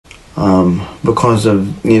because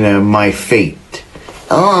of, you know, my fate.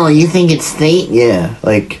 Oh, you think it's fate? Yeah,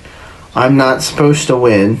 like, I'm not supposed to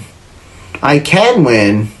win. I can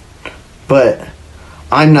win, but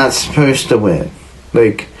I'm not supposed to win.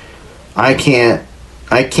 Like, I can't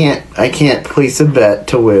place a bet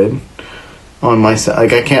to win on myself.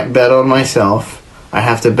 Like, I can't bet on myself. I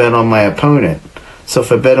have to bet on my opponent. So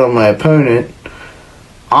if I bet on my opponent,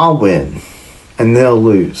 I'll win, and they'll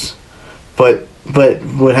lose. But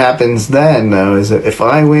what happens then, though, is that if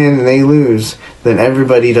I win and they lose, then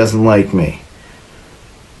everybody doesn't like me.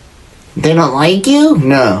 They don't like you?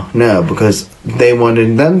 No, because they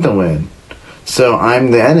wanted them to win. So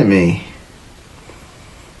I'm the enemy.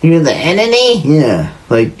 You're the enemy? Yeah,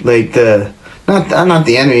 like I'm not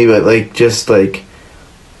the enemy, but like just like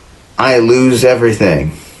I lose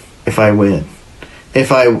everything if I win.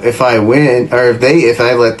 If I win, or if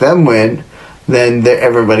I let them win, then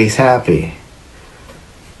everybody's happy.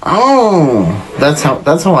 Oh, that's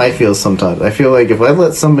how I feel sometimes. I feel like if I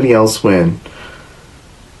let somebody else win,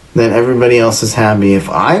 then everybody else is happy. If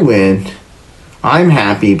I win, I'm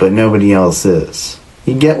happy, but nobody else is.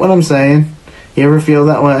 You get what I'm saying? You ever feel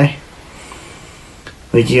that way?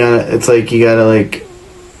 Like you gotta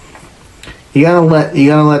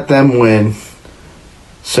let them win,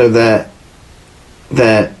 so that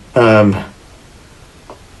I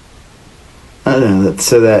don't know,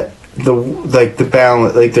 so that the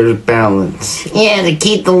balance, like there's balance. Yeah, to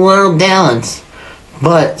keep the world balanced.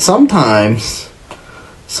 But sometimes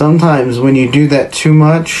when you do that too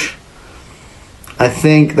much, I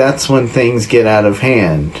think that's when things get out of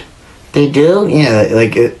hand. They do? Yeah,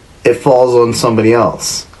 like it falls on somebody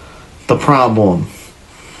else. The problem.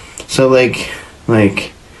 So like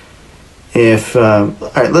if all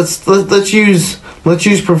right, let's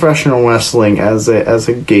use professional wrestling as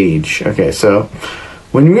a gauge. Okay, so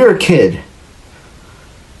when you were a kid,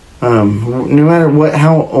 no matter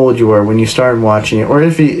how old you were when you started watching it, or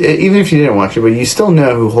even if you didn't watch it, but you still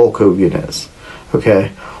know who Hulk Hogan is.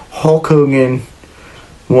 Okay, Hulk Hogan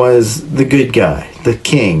was the good guy, the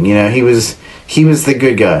king. You know, he was the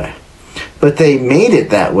good guy, but they made it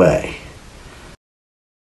that way.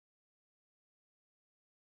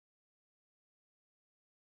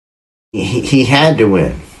 He had to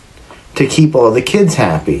win to keep all the kids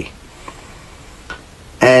happy,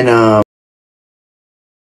 and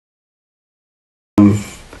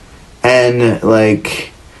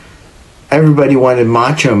like everybody wanted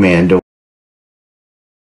Macho Man to.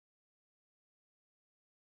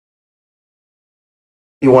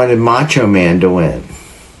 You wanted Macho Man to win.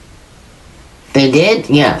 They did?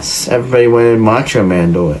 Yes, everybody wanted Macho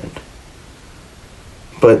Man to win.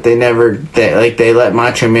 But they let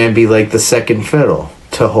Macho Man be like the second fiddle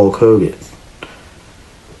to Hulk Hogan.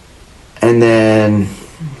 And then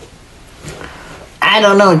I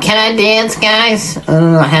don't know, can I dance, guys? I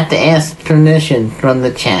don't know, I have to ask permission from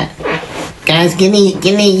the chat. Guys, give me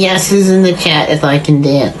yeses in the chat if I can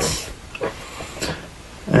dance.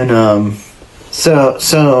 And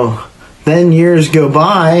so then years go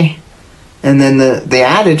by, and then the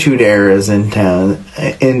Attitude Era is in town,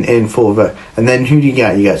 in full effect. And then who do you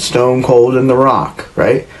got? You got Stone Cold and The Rock,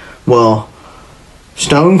 right? Well,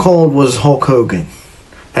 Stone Cold was Hulk Hogan,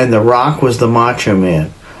 and The Rock was the Macho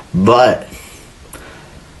Man. But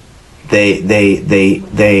they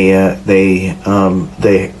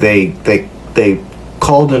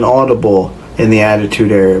called an audible in the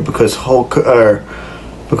Attitude Era because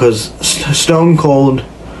Stone Cold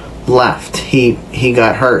left. He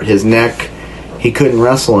got hurt. His neck. He couldn't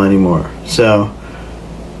wrestle anymore. So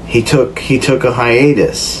he took a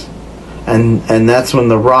hiatus, and that's when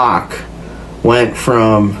The Rock went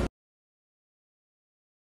from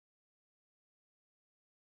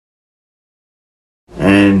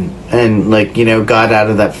and like, you know, got out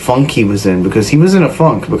of that funk he was in, because he was in a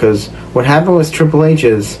funk. Because what happened with Triple H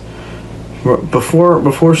is,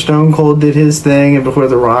 before Stone Cold did his thing and before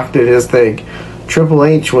The Rock did his thing, Triple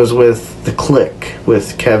H was with the Clique,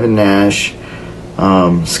 with Kevin Nash,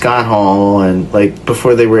 Scott Hall, and like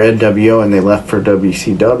before they were NWO and they left for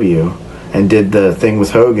WCW and did the thing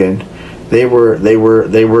with Hogan, they were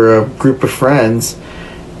a group of friends,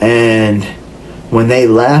 and when they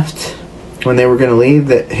left, when they were going to leave,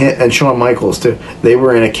 and Shawn Michaels too, they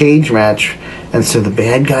were in a cage match, and so the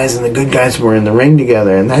bad guys and the good guys were in the ring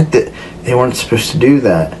together, and they weren't supposed to do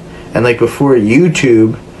that. And like before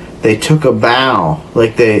YouTube, they took a bow,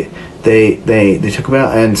 like they took a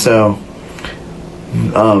bow, and so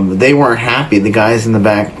they weren't happy. The guys in the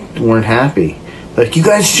back weren't happy. Like, you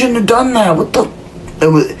guys shouldn't have done that. What the?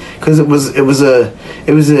 Because it was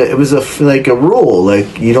like a rule.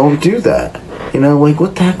 Like, you don't do that. You know, like,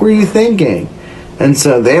 what the heck were you thinking? And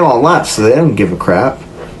so they all left, so they don't give a crap.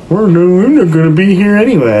 We're not gonna be here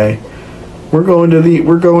anyway. We're going to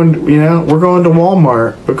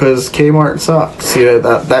Walmart because Kmart sucks.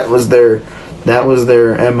 That was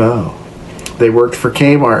their MO. They worked for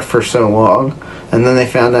Kmart for so long, and then they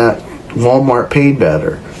found out Walmart paid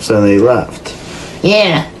better, so they left.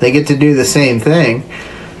 Yeah. They get to do the same thing,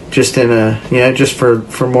 just just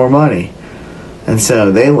for more money. And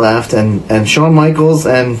so they left, and Shawn Michaels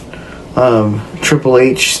and Triple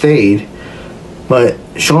H stayed, but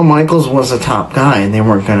Shawn Michaels was a top guy, and they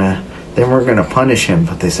weren't gonna punish him,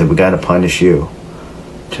 but they said, we gotta punish you,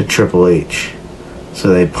 to Triple H. So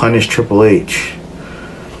they punished Triple H,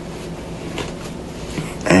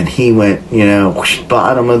 and he went,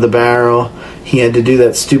 bottom of the barrel. He had to do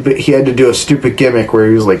a stupid gimmick where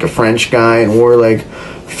he was like a French guy and wore like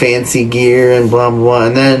fancy gear and blah blah blah,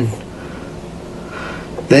 and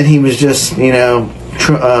then he was just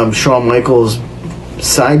Shawn Michaels'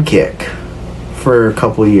 sidekick for a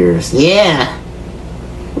couple years. Yeah.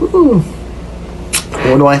 Ooh.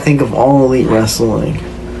 What do I think of All Elite Wrestling?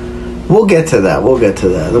 We'll get to that. Let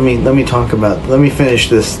me finish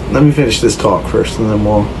this talk first, and then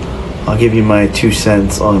I'll give you my 2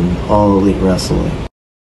 cents on All Elite Wrestling.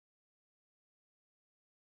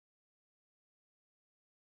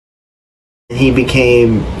 He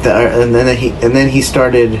became and then he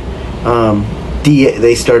started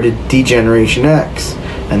they started D-Generation X,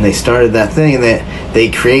 and they started that thing, and they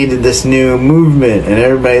created this new movement, and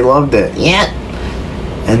everybody loved it. Yeah.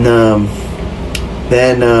 And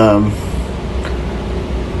then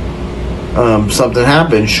something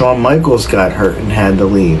happened. Shawn Michaels got hurt and had to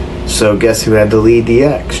leave. So guess who had to lead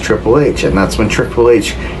DX? Triple H. And that's when Triple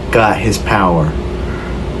H got his power.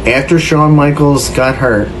 After Shawn Michaels got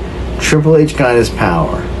hurt, Triple H got his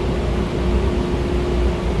power.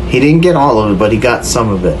 He didn't get all of it, but he got some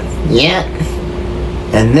of it. Yeah.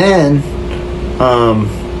 And then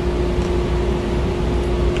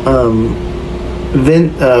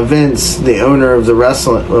Vince, the owner of the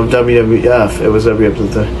wrestling of WWF, it was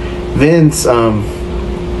WWF. Vince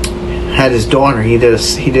had his daughter. He did a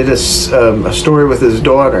story with his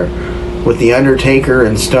daughter, with the Undertaker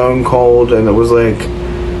and Stone Cold, and it was a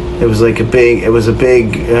big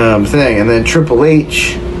thing. And then Triple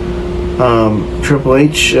H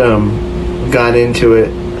got into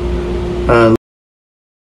it.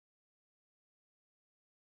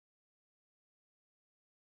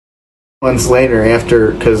 Months later,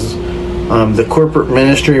 because the corporate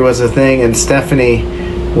ministry was a thing, and Stephanie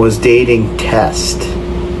was dating Test.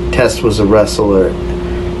 Test was a wrestler,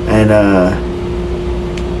 and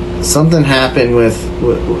something happened with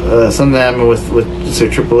so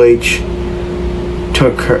Triple H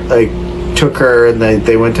took her, and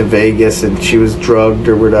they went to Vegas, and she was drugged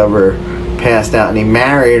or whatever, passed out, and he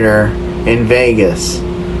married her in Vegas.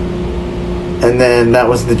 And then that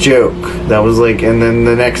was the joke. That was like, and then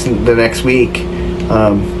the next week,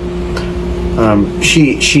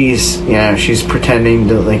 she's pretending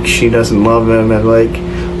to, like, she doesn't love him, and like,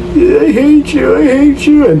 I hate you,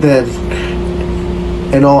 and then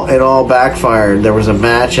it all backfired. There was a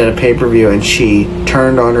match at a pay-per-view, and she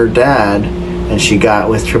turned on her dad, and she got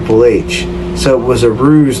with Triple H. So it was a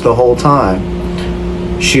ruse the whole time.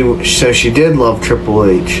 So she did love Triple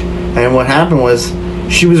H, and what happened was,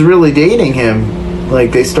 she was really dating him.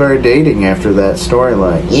 Like, they started dating after that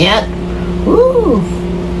storyline. Yep. Woo.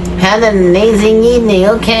 Had an amazing evening,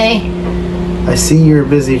 okay? I see you're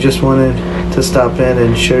busy. Just wanted to stop in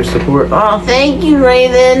and show support. Oh, thank you,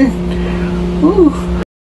 Raven. Woo.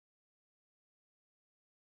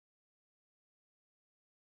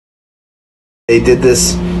 They did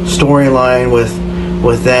this storyline with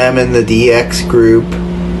them and the DX group,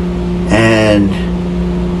 and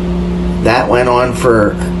that went on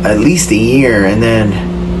for at least a year, and then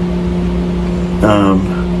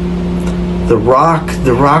The Rock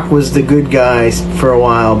was the good guy for a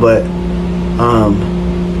while, but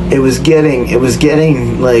it was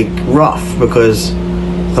getting like rough, because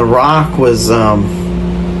The Rock was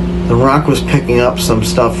picking up some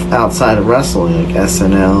stuff outside of wrestling, like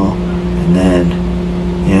SNL, and then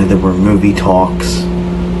there were movie talks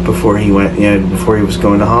before he was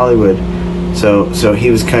going to Hollywood. So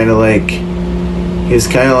he was kind of like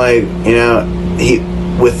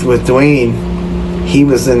with Dwayne, he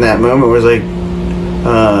was in that moment where it was like,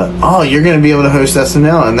 you're going to be able to host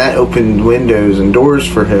SNL, and that opened windows and doors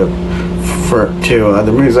for him to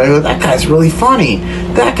other movies. I go, that guy's really funny.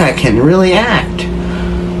 That guy can really act.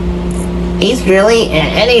 He's really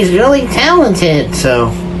talented.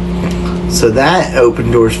 So that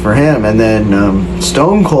opened doors for him, and then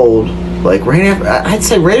Stone Cold, like right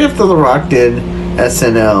after The Rock did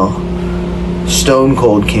SNL, Stone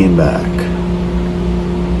Cold came back,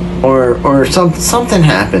 or something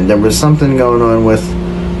happened. There was something going on with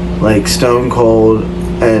like Stone Cold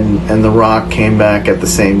and The Rock came back at the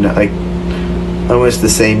same night, like almost the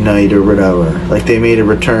same night or whatever. Like they made a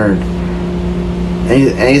return,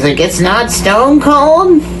 and he's like, "It's not Stone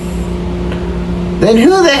Cold? Then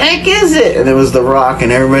who the heck is it?" And it was The Rock,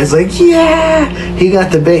 and everybody's like, "Yeah!" He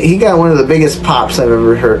got one of the biggest pops I've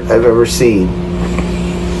ever seen.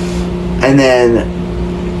 And then,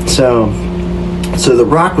 so The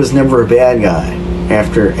Rock was never a bad guy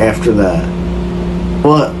after that.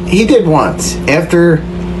 Well, he did once after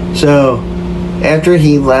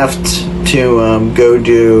he left to go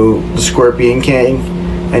do the Scorpion King,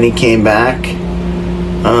 and he came back.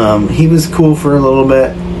 He was cool for a little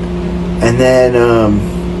bit. And then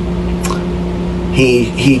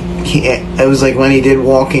it was like when he did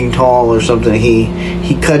Walking Tall or something, he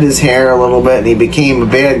cut his hair a little bit and he became a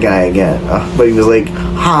bad guy again. But he was like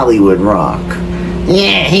Hollywood Rock.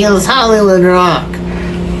 Yeah, he was Hollywood Rock.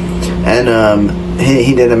 And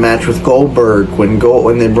he did a match with Goldberg when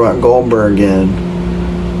they brought Goldberg in.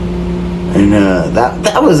 And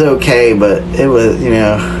that was okay, but it was,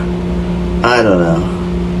 I don't know.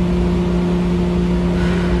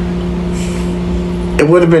 It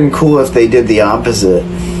would have been cool if they did the opposite.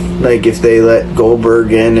 Like if they let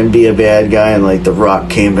Goldberg in and be a bad guy, and like The Rock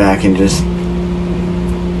came back and just.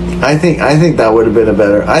 I think that would have been a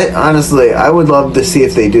better. I would love to see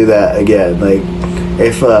if they do that again. Like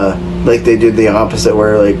if like they did the opposite,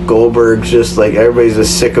 where like Goldberg's just like everybody's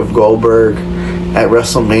just sick of Goldberg at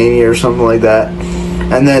WrestleMania or something like that.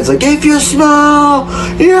 And then it's like, if you smell,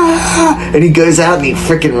 yeah, and he goes out and he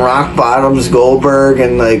freaking rock bottoms Goldberg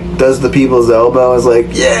and like does the people's elbow. It's like,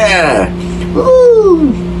 yeah,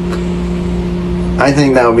 woo. I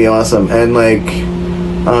think that would be awesome. And like,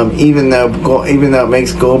 even though it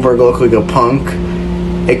makes Goldberg look like a punk,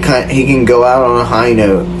 he can go out on a high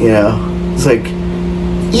note. It's like,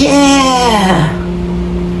 yeah.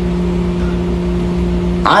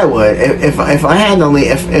 I would if I had only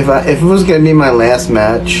if it was gonna be my last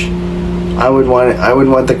match, I would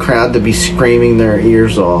want the crowd to be screaming their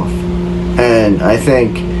ears off, and I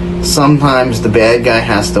think sometimes the bad guy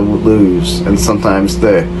has to lose and sometimes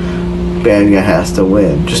the bad guy has to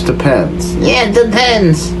win. Just depends. Yeah, it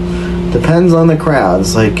depends. Depends on the crowd.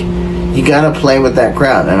 It's like you gotta play with that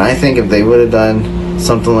crowd, and I think if they would have done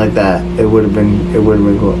something like that, it would have been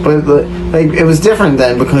cool. But like it was different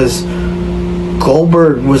then because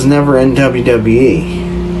Goldberg was never in WWE.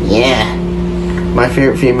 Yeah. My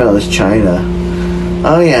favorite female is Chyna.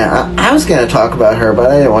 Oh yeah, I was gonna talk about her, but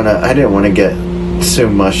I didn't want to get so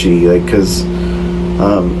mushy, like, cause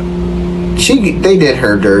they did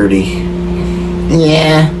her dirty.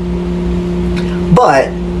 Yeah. But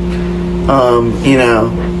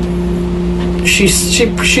she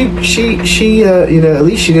at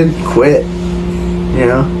least she didn't quit.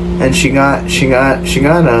 And she got she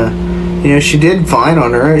did fine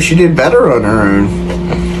on her own. She did better on her own.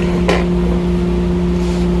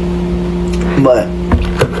 But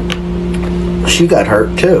she got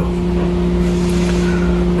hurt too.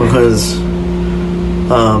 Because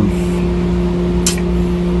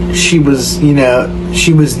she was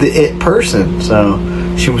the it person. So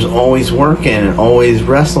she was always working and always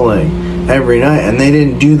wrestling every night. And they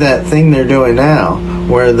didn't do that thing they're doing now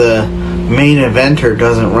where the main eventer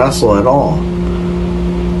doesn't wrestle at all.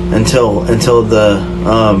 Until the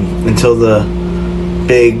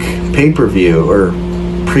big pay-per-view or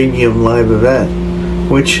premium live event,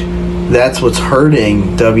 which that's what's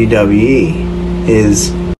hurting WWE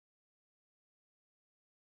is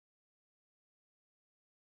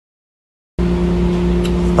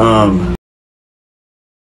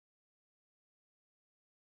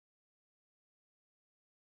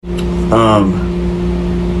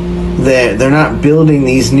they're not building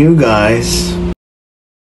these new guys.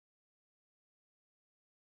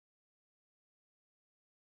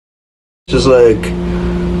 Just like,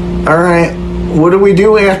 alright, what do we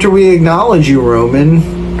do after we acknowledge you, Roman?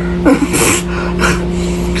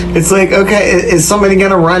 It's like, okay, is somebody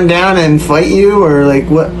gonna run down and fight you? Or like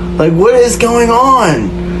what is going on?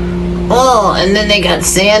 Oh, and then they got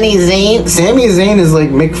Sami Zayn. Sami Zayn is like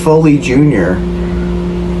Mick Foley Jr.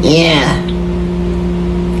 Yeah.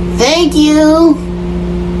 Thank you.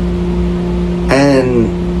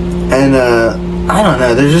 And I don't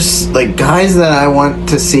know, they're just like guys that I want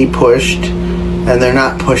to see pushed, and they're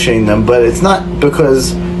not pushing them. But it's not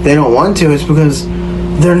because they don't want to, it's because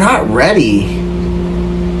they're not ready.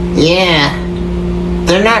 Yeah,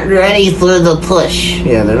 they're not ready for the push.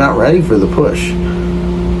 Yeah, they're not ready for the push.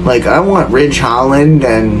 Like, I want Ridge Holland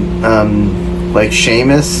and like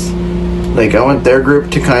Sheamus, Like, I want their group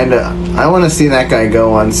to kind of... I want to see that guy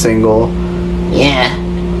go on single. Yeah.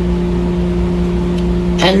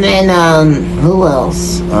 And then, who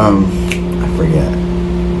else? I forget.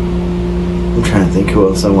 I'm trying to think who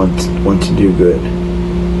else I want to do good.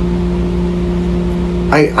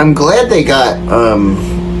 I'm glad they got,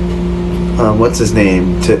 what's his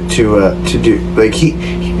name to do, like, he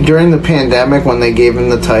during the pandemic when they gave him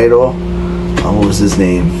the title, what was his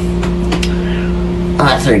name? Oh,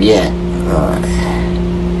 I forget.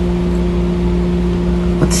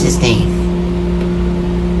 What's his name?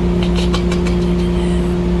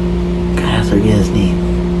 God, I forget his name.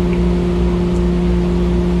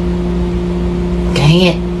 Dang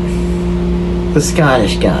it. The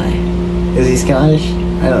Scottish guy. Is he Scottish?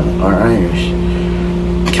 I don't know. Or Irish.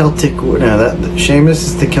 Celtic. No, that Sheamus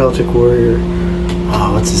is the Celtic warrior.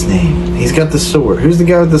 Oh, what's his name? He's got the sword. Who's the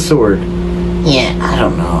guy with the sword? Yeah, I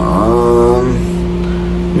don't know.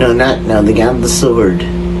 No, the guy with the sword.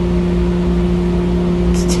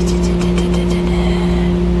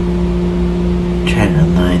 Trying to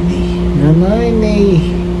remind me.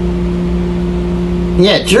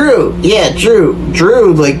 Yeah, Drew. Yeah,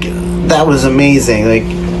 Drew. Like, that was amazing. Like,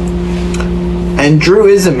 and Drew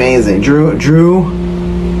is amazing. Drew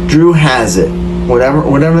has it.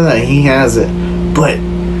 Whatever that he has it. But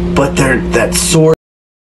that sword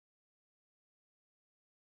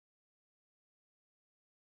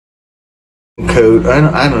coat.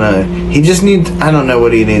 I don't know. He just needs. I don't know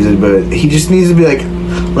what he needs, but he just needs to be like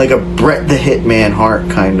a Bret the Hitman Hart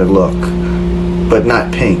kind of look, but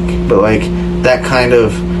not pink. But like that kind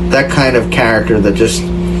of character that just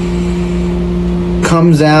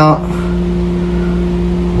comes out,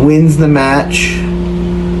 wins the match,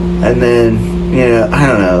 and then I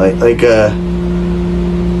don't know,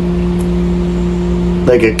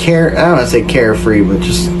 like a care. I don't want to say carefree, but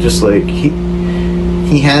just like he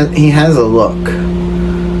has a look.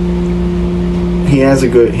 He has a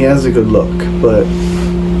good look, but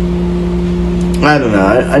I don't know.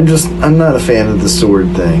 I'm not a fan of the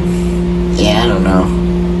sword thing. Yeah, I don't know.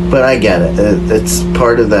 But I get it. It's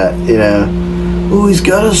part of that, Oh, he's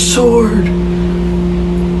got a sword.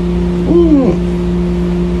 Ooh.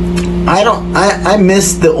 I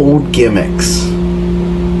miss the old gimmicks.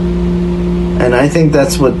 And I think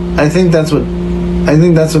that's what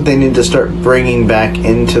they need to start bringing back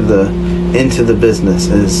into the business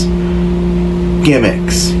is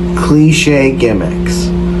gimmicks, cliche gimmicks.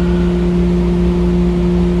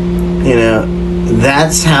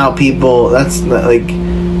 That's how people. That's like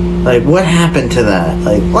what happened to that?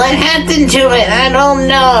 Like, what happened to it? I don't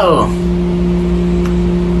know.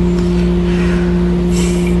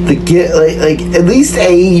 At least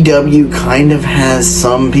AEW kind of has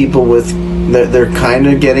some people with. They're kind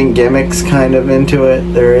of getting gimmicks kind of into it.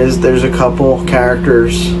 There's a couple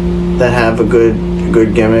characters that have a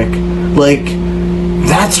good gimmick. Like,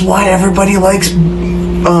 that's why everybody likes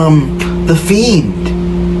The Fiend.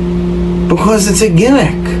 Because it's a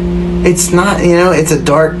gimmick. It's not, it's a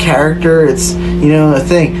dark character. It's, a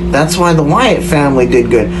thing. That's why the Wyatt family did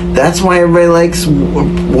good. That's why everybody likes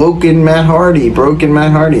broken Matt Hardy,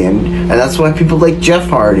 and that's why people like Jeff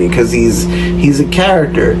Hardy, because he's a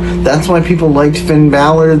character. That's why people liked Finn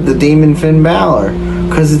Balor, the Demon Finn Balor,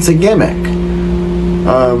 because it's a gimmick.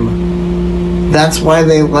 That's why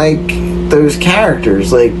they like those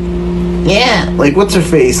characters. Like, yeah, like what's her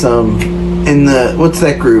face? In the what's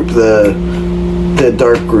that group? The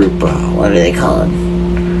dark group. What are they called?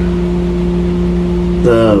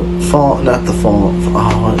 The fall, not the fall.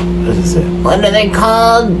 Oh, what is it? What are they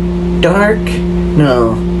called? Dark?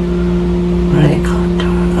 No. What are they called?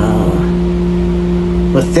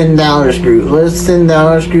 With Finn Balor's group. What is Finn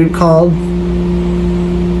Balor's group called?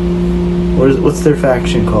 What's their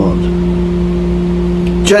faction called?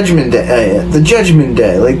 Judgment Day. The Judgment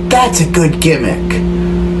Day. Like, that's a good gimmick.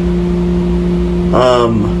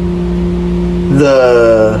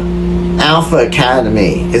 The Alpha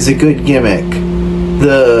Academy is a good gimmick.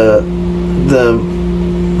 The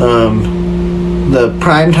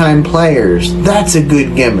Primetime Players, that's a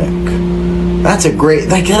good gimmick. That's a great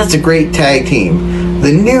tag team.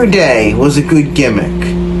 The New Day was a good gimmick.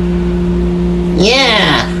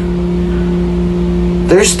 Yeah.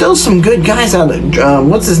 There's still some good guys out there.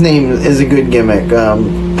 What's his name is a good gimmick.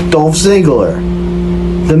 Dolph Ziggler.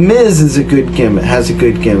 The Miz is a good gimmick. Has a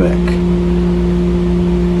good gimmick.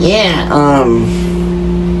 Yeah.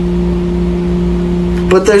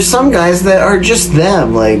 But there's some guys that are just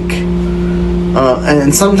them, like,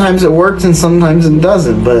 and sometimes it works and sometimes it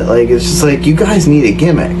doesn't. But like, it's just like, you guys need a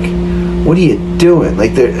gimmick. What are you doing?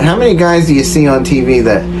 Like, how many guys do you see on TV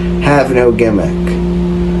that have no gimmick?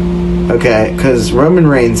 Okay, because Roman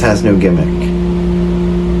Reigns has no gimmick.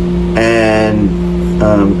 And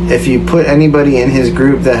if you put anybody in his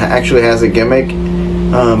group that actually has a gimmick,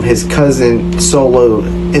 his cousin Solo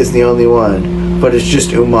is the only one. But it's just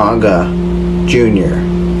Umaga Jr.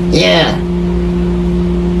 Yeah.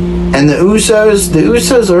 And the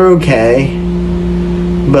Usos are okay.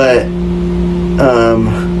 But,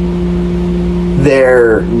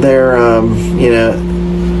 they're you know,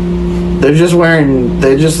 they just look like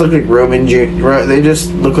they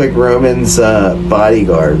just look like Roman's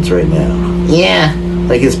bodyguards right now. Yeah.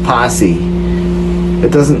 Like his posse.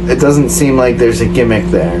 It doesn't seem like there's a gimmick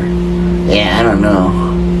there. Yeah, I don't know.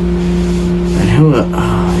 And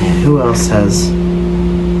who else has?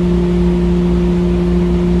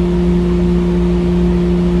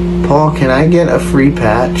 Paul, can I get a free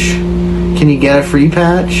patch? Can you get a free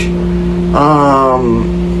patch?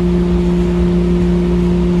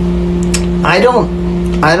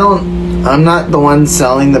 I'm not the one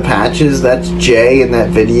selling the patches. That's Jay in that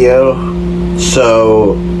video.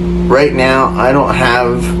 So right now I don't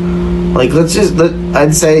have, like,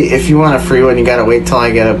 I'd say if you want a free one, you gotta wait till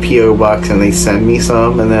I get a PO box and they send me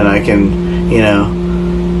some, and then I can, you know,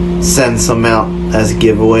 send some out as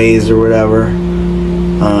giveaways or whatever.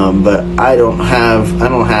 But I don't have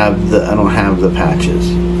the patches.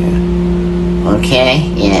 Yeah. Okay.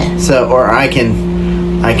 Yeah. So, or I can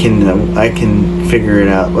figure it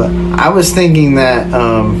out. But I was thinking that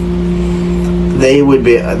they would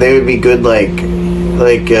be good, like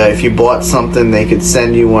if you bought something, they could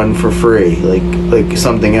send you one for free, like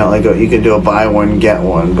something else, like you could do a buy one get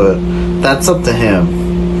one, but that's up to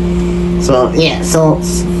him. So yeah, so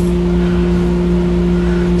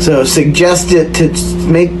suggest it to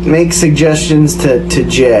make suggestions to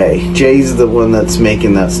Jay. Jay's the one that's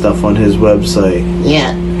making that stuff on his website.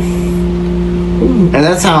 Yeah. And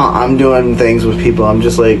that's how I'm doing things with people. I'm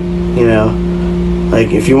just like, you know,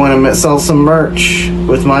 like if you want to sell some merch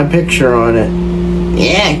with my picture on it,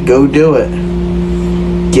 yeah, go do it.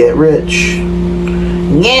 Get rich.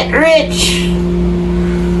 Get rich.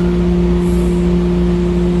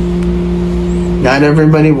 Not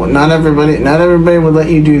everybody would let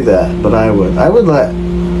you do that, but I would. I would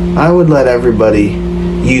let everybody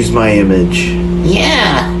use my image.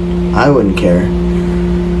 Yeah. I wouldn't care.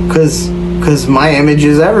 Cause my image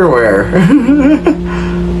is everywhere.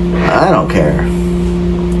 I don't care.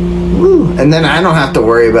 Woo. And then I don't have to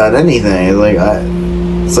worry about anything.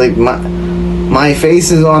 It's like my face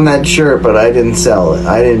is on that shirt, but I didn't sell it.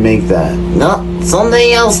 I didn't make that. No,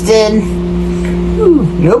 somebody else did. Woo.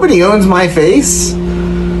 Nobody owns my face,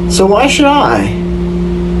 so why should I?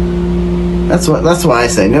 That's why I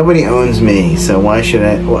say nobody owns me. So why should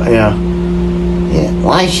I? Yeah.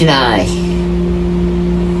 Why should I?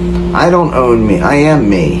 I don't own me. I am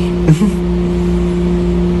me.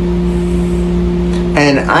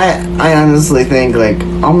 And I honestly think, like,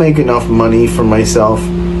 I'll make enough money for myself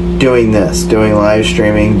doing this, doing live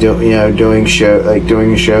streaming, doing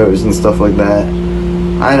shows and stuff like that.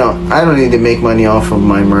 I don't need to make money off of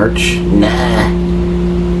my merch. Nah.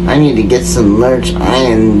 I need to get some merch. I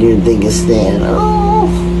am your biggest fan. Oh.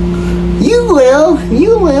 You will.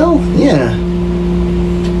 Yeah.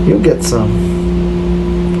 You'll get some.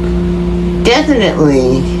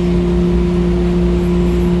 Definitely.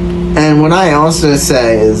 And what I also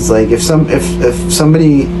say is, like, if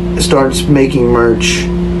somebody starts making merch,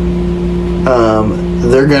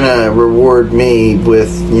 they're gonna reward me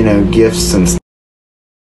with, you know, gifts and stuff.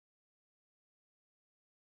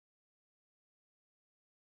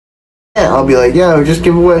 I'll be like, yo, just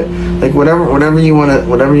give away, like, whatever you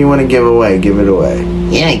wanna give away, give it away.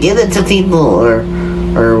 Yeah, give it to people.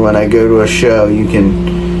 Or when I go to a show, you can,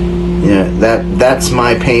 you know, that's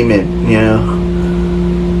my payment, you know,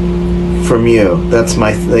 from you. That's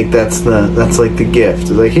my, like, that's like the gift.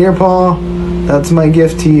 It's like, here, Paul, that's my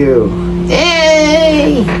gift to you.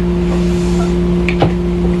 Yay!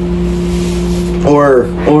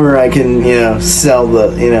 Or I can, you know, sell them,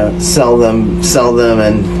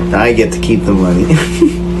 and I get to keep the money.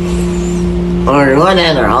 Or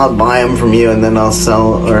whatever, I'll buy them from you and then I'll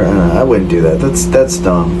sell. Or I wouldn't do that. That's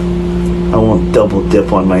dumb. I won't double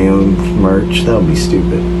dip on my own merch. That would be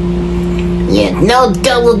stupid. Yeah, no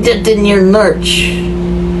double dip in your merch.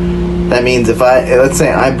 That means if let's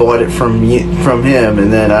say I bought it from him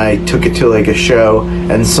and then I took it to, like, a show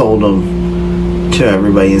and sold them to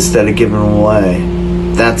everybody instead of giving them away,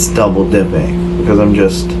 that's double dipping, because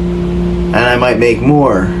and I might make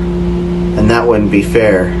more, and that wouldn't be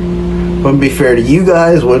fair. Wouldn't be fair to you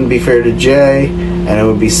guys, wouldn't be fair to Jay, and it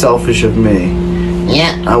would be selfish of me.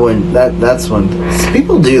 Yeah. I wouldn't. That's when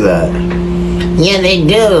people do that. Yeah, they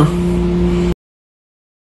do.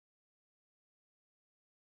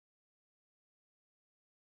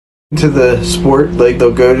 to the sport, like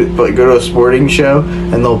they'll go to a sporting show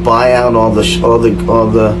and they'll buy out all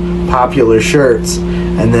the popular shirts,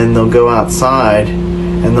 and then they'll go outside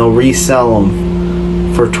and they'll resell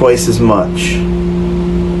them for twice as much.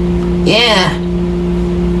 Yeah.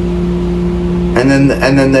 And then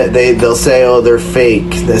they'll say, oh, they're fake.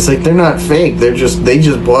 It's like, they're not fake. They just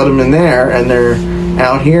bought them in there, and they're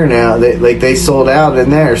out here now. They sold out in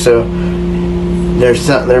there, so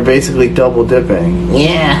they're basically double dipping.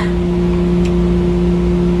 Yeah.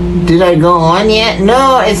 Did I go on yet?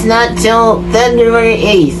 No, it's not till February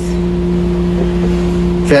 8th.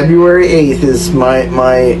 February 8th is my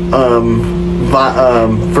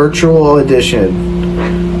virtual edition.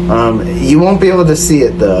 You won't be able to see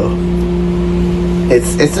it though.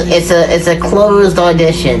 It's a closed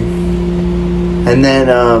audition. And then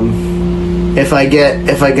if I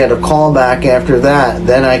get a call back after that,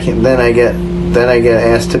 then I get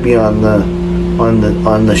asked to be on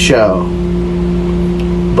the show.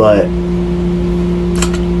 But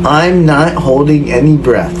I'm not holding any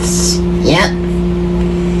breaths. Yep.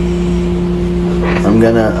 I'm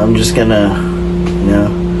just gonna,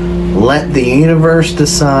 let the universe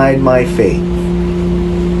decide my fate.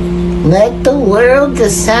 Let the world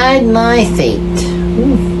decide my fate.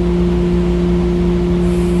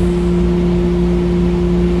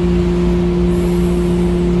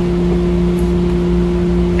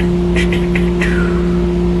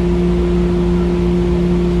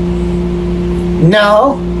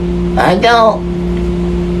 No, I don't.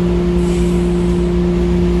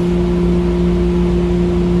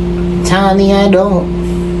 Tony, I don't.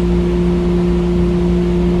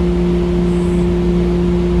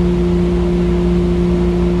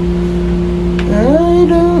 I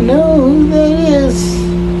don't know who that is.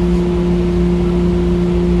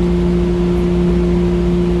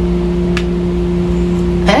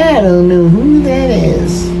 I don't know who that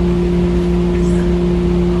is.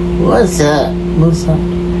 What's up? What's up?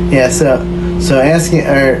 Yeah, so asking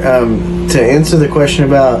to answer the question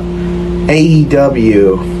about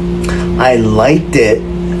AEW, I liked it,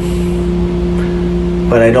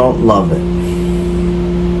 but I don't love it.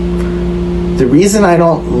 The reason I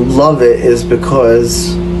don't love it is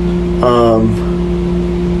because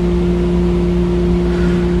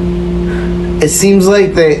it seems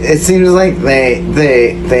like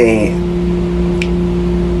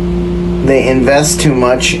they invest too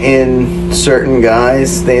much in certain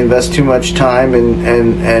guys. They invest too much time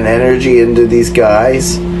and energy into these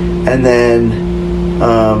guys, and then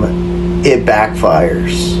it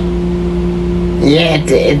backfires. Yeah,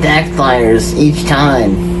 it backfires each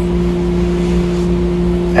time.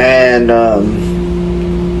 And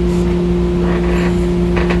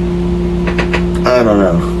I don't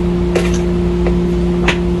know.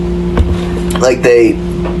 Like they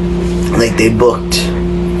booked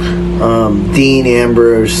Dean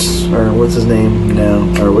Ambrose, or what's his name now,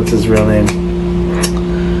 or what's his real name?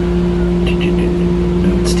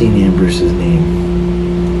 No, it's Dean Ambrose's name.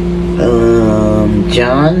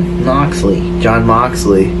 John Moxley. John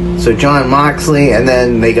Moxley. So John Moxley, and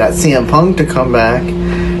then they got CM Punk to come back,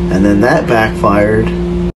 and then that backfired.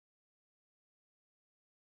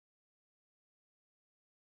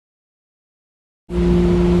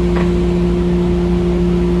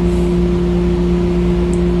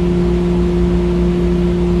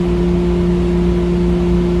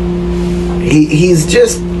 He's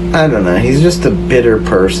just, I don't know, he's just a bitter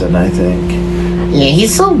person, I think. Yeah,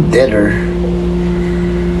 he's so bitter.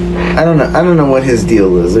 I don't know what his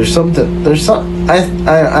deal is. I don't know,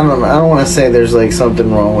 I don't want to say there's like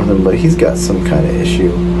something wrong with him, but he's got some kind of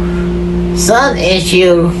issue. Some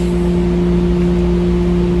issue.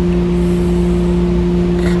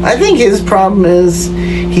 I think his problem is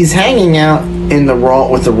he's hanging out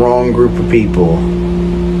with the wrong group of people.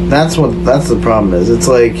 That's the problem is. It's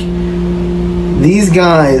like these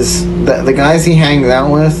guys, the guys he hangs out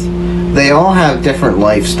with, they all have different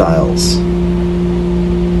lifestyles.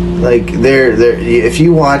 Like if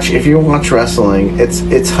you watch wrestling,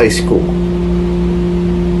 it's high school.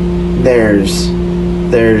 There's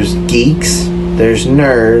geeks, there's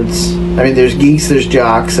nerds. I mean, there's geeks, there's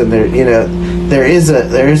jocks, and there is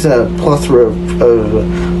a plethora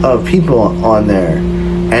of people on there,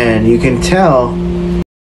 and you can tell.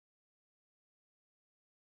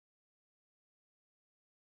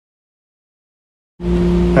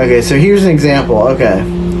 Okay, so here's an example. Okay,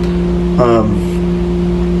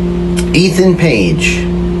 Ethan Page,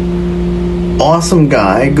 awesome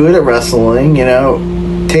guy, good at wrestling,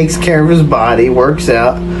 takes care of his body, works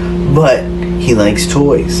out, but he likes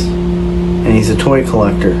toys, and he's a toy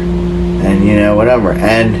collector, and whatever.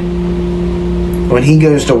 And when he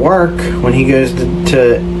goes to work, when he goes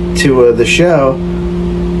to to the show.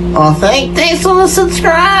 Thanks for the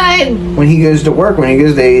subscribe. When he goes to work, when he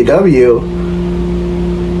goes to AEW,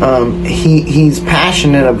 he's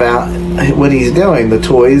passionate about what he's doing, the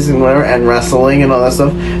toys and whatever, and wrestling and all that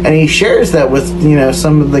stuff, and he shares that with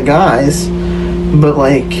some of the guys, but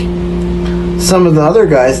like some of the other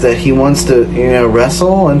guys that he wants to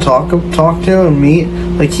wrestle and talk to and meet,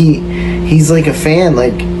 like he's like a fan,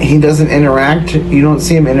 like he doesn't interact. You don't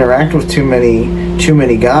see him interact with too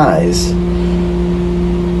many guys,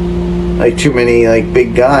 like too many like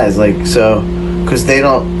big guys, like so, because they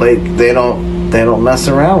don't mess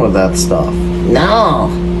around with that stuff. No.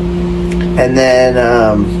 And then,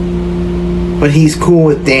 but he's cool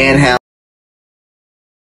with Dan Howe.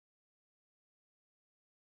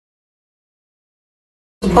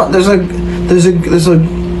 There's a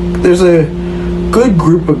good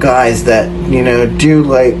group of guys that do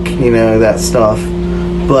like that stuff,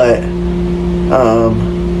 but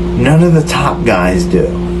none of the top guys do.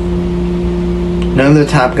 None of the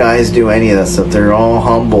top guys do any of that stuff. They're all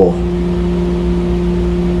humble.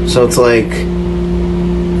 So it's like,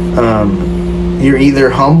 you're either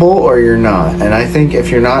humble or you're not. And I think if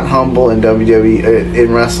you're not humble in WWE,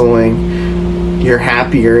 in wrestling, you're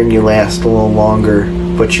happier and you last a little longer.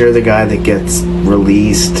 But you're the guy that gets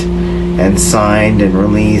released and signed and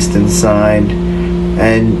released and signed.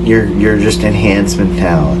 And you're just enhancement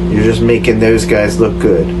talent. You're just making those guys look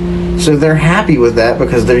good. So they're happy with that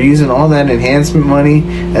because they're using all that enhancement money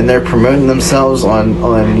and they're promoting themselves on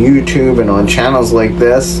YouTube and on channels like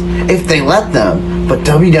this, if they let them. But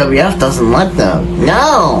WWF doesn't let them.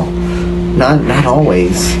 No, not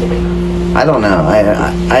always. I don't know.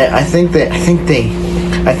 I think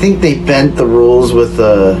they bent the rules with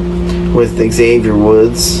Xavier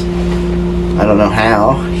Woods. I don't know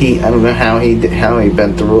how he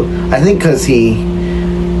bent the rules. I think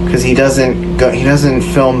because he doesn't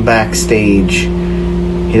film backstage.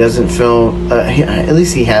 He doesn't film. At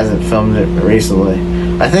least he hasn't filmed it recently.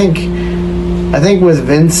 I think with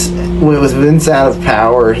Vince out of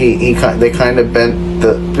power, they kind of bent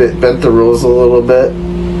the rules a little bit.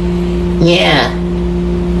 Yeah.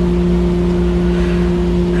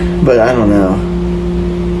 But I don't know,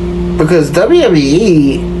 because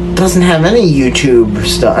WWE doesn't have any YouTube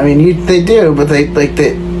stuff. I mean, they do, but they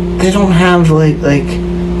don't have like.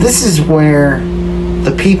 This is where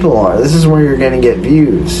the people are. This is where you're going to get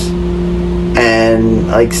views and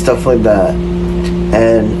like stuff like that.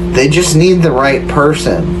 And they just need the right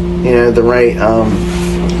person, the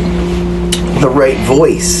right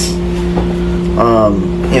voice.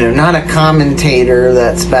 Not a commentator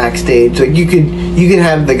that's backstage. Like you could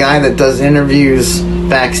have the guy that does interviews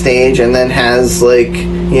backstage and then has like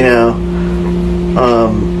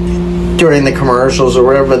during the commercials or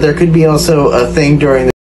whatever. But there could be also a thing during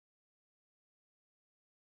the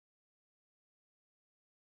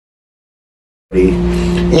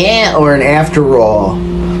yeah, or an after Raw.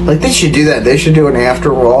 Like they should do that. They should do an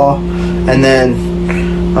after Raw, and then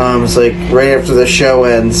it's like right after the show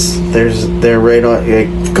ends. They're right on. Like,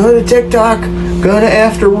 go to TikTok. Go to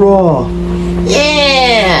after Raw.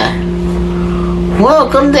 Yeah.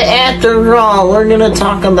 Welcome to After Raw. We're gonna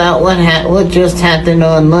talk about what just happened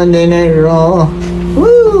on Monday Night Raw.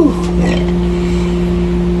 Woo! Yeah.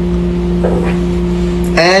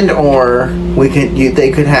 And or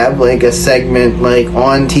they could have like a segment like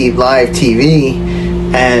on live TV,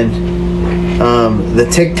 and the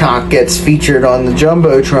TikTok gets featured on the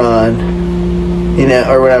Jumbotron,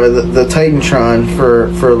 or whatever, the Titantron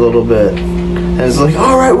for a little bit, and it's like,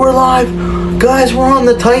 all right, we're live, guys, we're on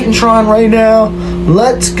the Titantron right now,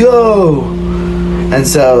 let's go. And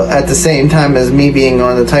so at the same time as me being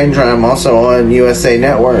on the Titantron, I'm also on USA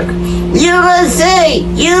Network. USA.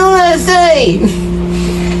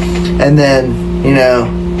 And then,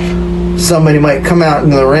 somebody might come out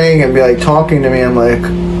into the ring and be like talking to me. I'm like,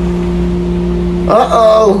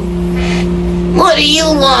 uh-oh. What do you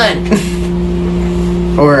want?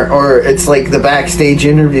 Or it's like the backstage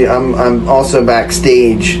interview. I'm also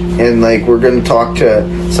backstage, and like we're gonna talk to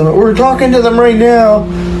someone. We're talking to them right now.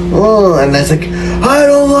 Oh, and that's like, I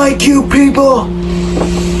don't like you people.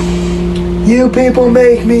 You people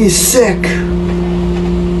make me sick.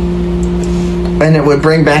 And it would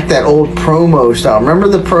bring back that old promo style. Remember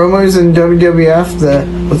the promos in WWF?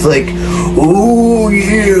 With like, oh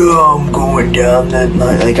yeah, I'm going down that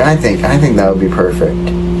night. Like I think that would be perfect.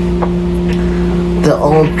 The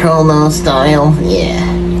old promo style, yeah.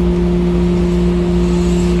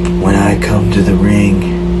 When I come to the ring,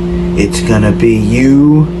 it's gonna be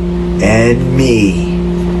you and me.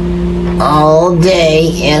 All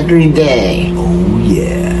day, every day. Oh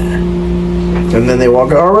yeah. And then they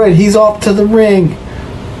walk, all right, he's off to the ring.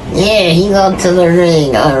 Yeah, he's on to the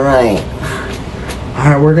ring. Alright.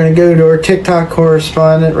 Alright, we're gonna go to our TikTok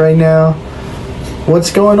correspondent right now.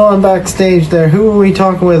 What's going on backstage there? Who are we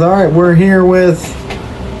talking with? Alright, we're here with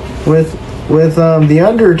the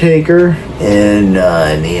Undertaker. And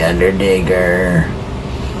the Undertaker.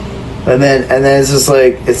 And then it's just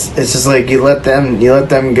like it's like you let them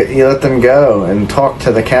go and talk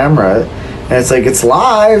to the camera. And it's like it's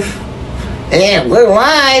live. Yeah, we're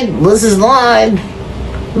live. This is live.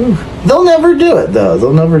 They'll never do it though.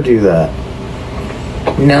 They'll never do that.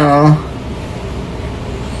 No.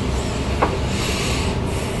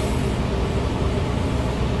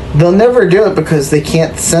 They'll never do it because they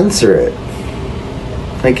can't censor it.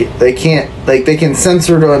 Like they can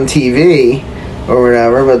censor it on TV or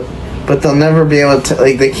whatever, but they'll never be able to.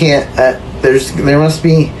 Like they can't. There's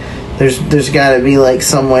got to be like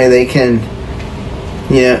some way they can,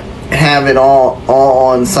 have it all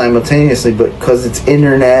on simultaneously. But because it's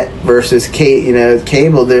internet versus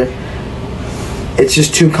cable, it's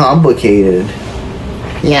just too complicated.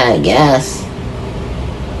 Yeah, I guess.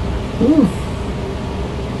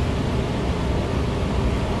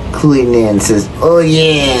 Clean says, "Oh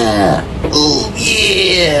yeah, oh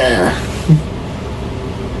yeah."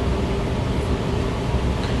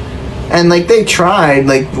 And like they tried,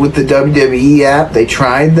 like with the WWE app, they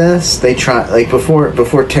tried this. They tried like before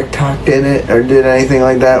TikTok did it or did anything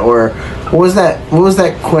like that. Or what was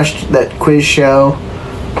that question, that quiz show?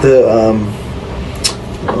 The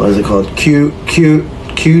what was it called? Q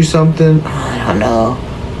something? I don't know.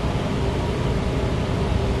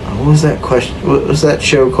 What was that question? What was that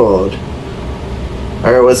show called?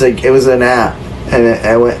 Or it was an app, and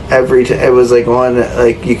it went it was like on,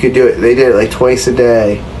 like you could do it. They did it like twice a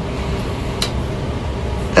day,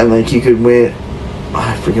 and like you could win.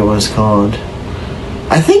 I forget what it's called.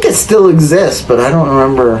 I think it still exists, but I don't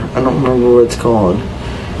remember. I don't remember what it's called.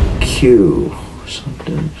 Q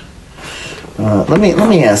something. Let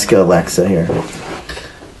me ask Alexa here.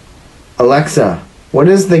 Alexa, what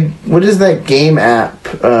is that game app?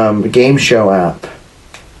 Game show app.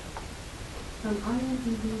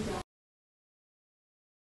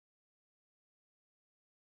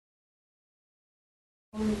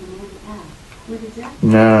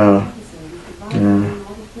 No.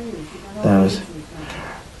 That was.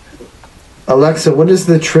 Alexa, what is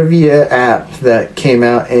the trivia app that came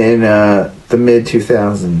out in the mid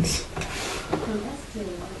 2000s?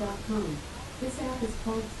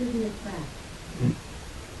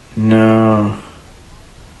 No.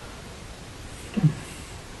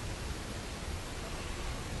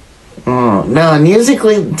 Oh no!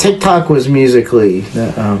 Musically, TikTok was Musically.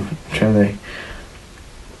 Trying to.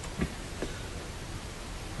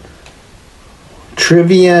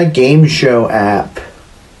 Trivia game show app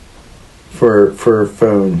for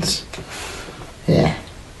phones. Yeah.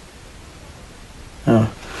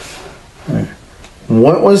 Oh. Right.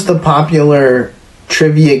 What was the popular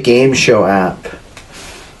trivia game show app?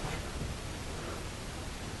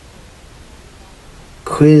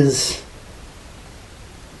 Quiz.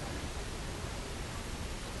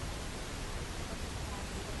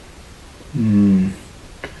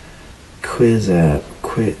 Quiz app.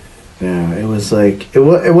 Quit. No, it was like it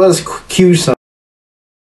was Q something.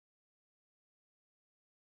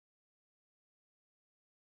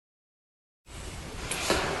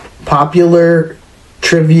 Popular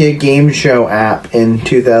trivia game show app in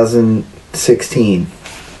 2016.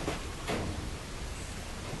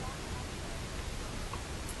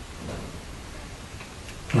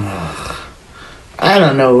 I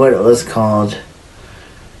don't know what it was called.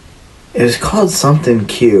 It was called something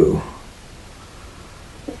Q.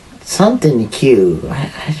 Something Q.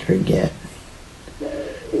 I forget.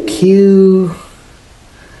 Q.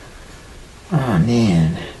 Oh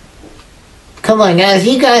man. Come on, guys.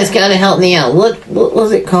 You guys gotta help me out. What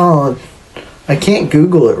was it called? I can't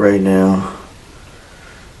Google it right now.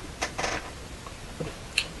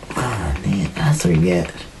 Oh man, I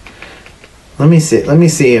forget. Let me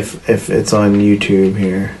see if it's on YouTube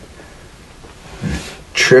here.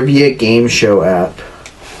 Trivia game show app.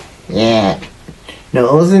 Yeah. No,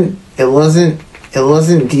 it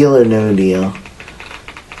wasn't Deal or No Deal.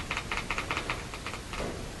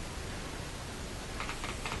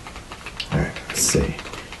 Alright, let's see.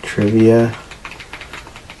 Trivia.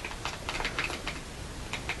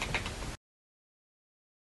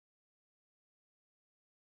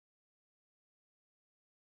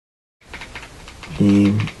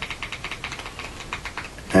 Game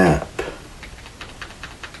app.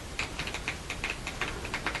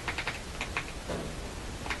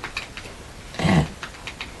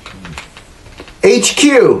 HQ.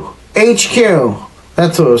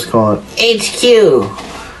 That's what it was called. HQ.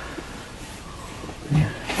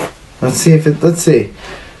 Let's see if it. Let's see.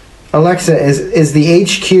 Alexa, is the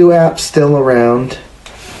HQ app still around?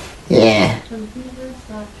 Yeah.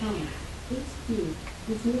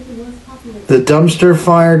 The dumpster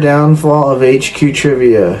fire downfall of HQ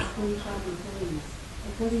trivia.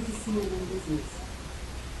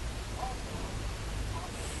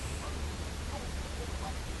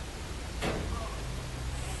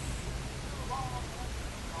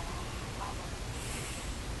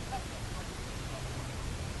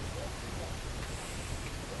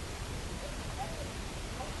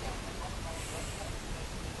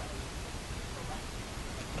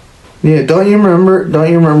 Yeah, don't you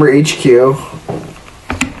remember HQ?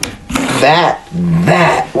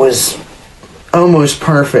 That was almost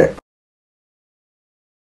perfect.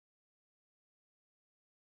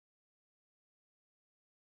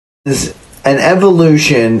 Is an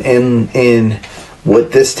evolution in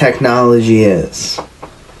what this technology is.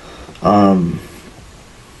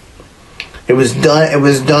 It was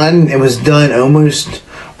done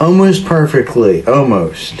almost perfectly,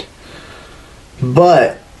 almost.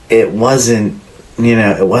 But it wasn't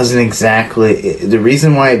exactly. The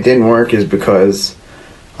reason why it didn't work is because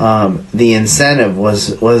the incentive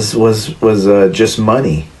was just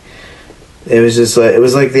money. It was just like, it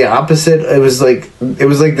was like the opposite. It was like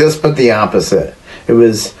this, but the opposite. It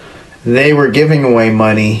was, they were giving away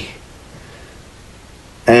money,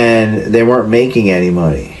 and they weren't making any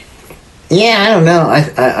money. Yeah, I don't know.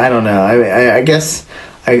 I don't know. I guess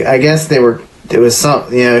they were. It was some.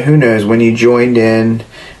 Who knows? When you joined in,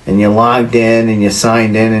 and you logged in, and you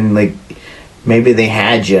signed in, and like maybe they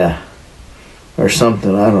had you, or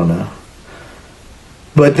something. I don't know.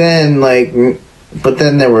 But then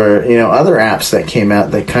there were other apps that came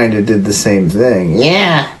out that kind of did the same thing.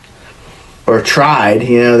 Yeah. Or tried.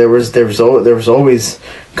 There was always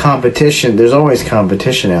competition. There's always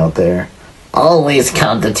competition out there. Always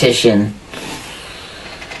competition.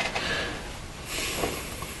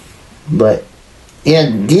 But yeah,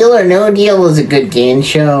 Deal or No Deal was a good game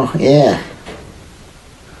show. Yeah.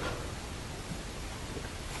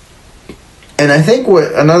 And I think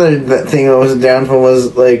another thing that was a downfall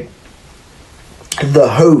was like the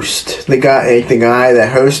host, the guy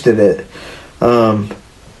that hosted it.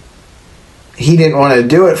 He didn't want to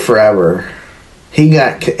do it forever. He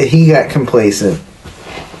got complacent.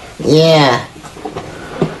 Yeah.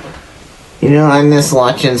 I miss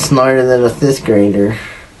watching Smarter Than a 5th Grader.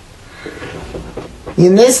 You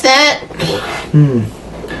miss that?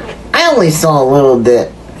 I only saw a little bit.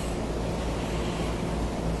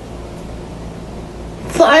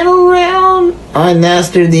 Final round. I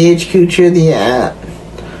mastered the HQ Trivia app.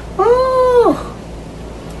 Oh.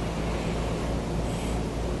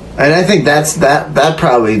 And I think that's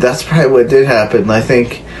probably what did happen. I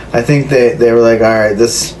think they were like, all right,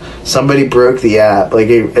 somebody broke the app. Like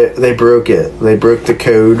they broke it. They broke the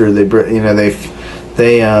code, or they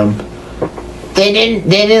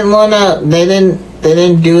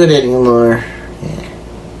didn't do it anymore.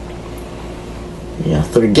 Yeah,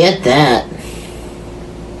 forget that.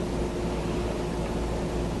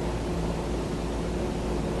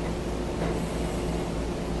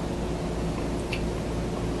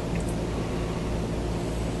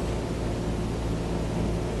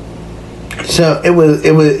 So it was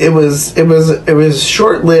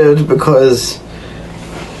short-lived because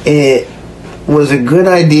it was a good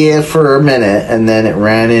idea for a minute, and then it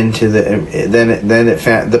ran into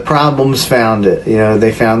the problems found it.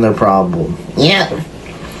 They found their problem. Yeah.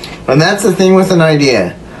 And that's the thing with an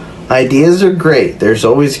idea. Ideas are great. There's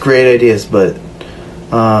always great ideas, but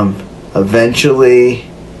eventually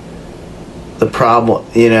the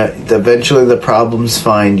problems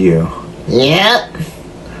find you. Yeah.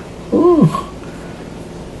 Ooh.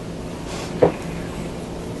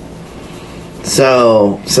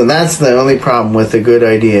 So that's the only problem with a good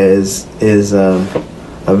idea is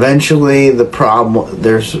eventually the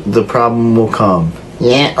problem will come.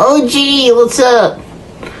 Yeah. Oh gee, what's up?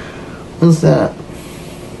 What's that?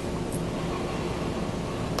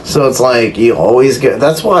 So it's like you always get.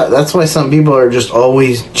 That's why some people are just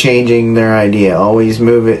always changing their idea, always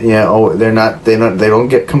move it. They don't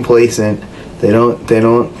get complacent. They don't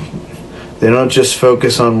just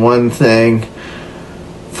focus on one thing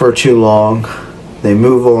for too long. They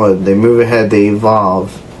move on. They move ahead. They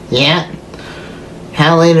evolve. Yeah.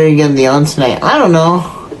 How late are you gonna be on tonight? I don't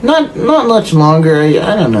know. Not much longer.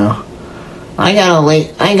 I don't know. I got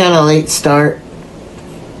a late start.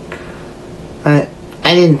 I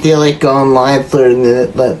didn't feel like going live for a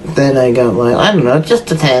minute, but then I got live. I don't know. It just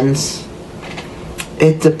depends.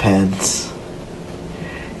 It depends.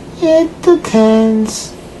 It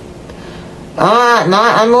depends.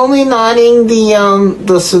 I'm only nodding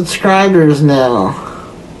the subscribers now.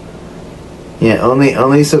 Yeah,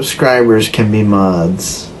 only subscribers can be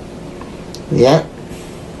mods. Yep.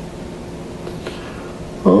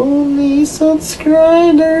 Only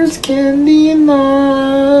subscribers can be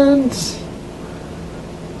mods.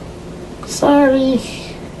 Sorry.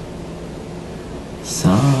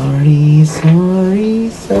 Sorry.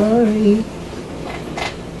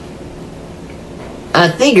 I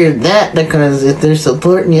figured that because if they're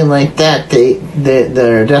supporting you like that,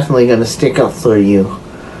 they're definitely gonna stick up for you.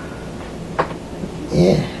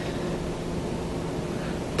 Yeah.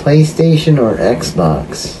 PlayStation or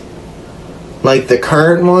Xbox? Like the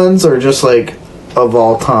current ones or just like of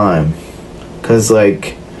all time? Cause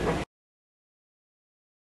like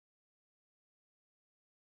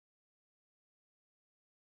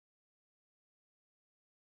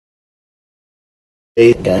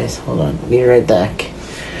hey guys, hold on. Be right back.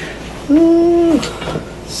 Let's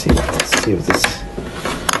see what this.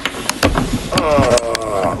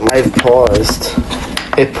 I've paused.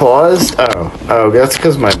 It paused? Oh, that's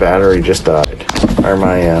because my battery just died. Or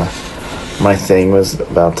my thing was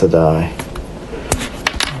about to die.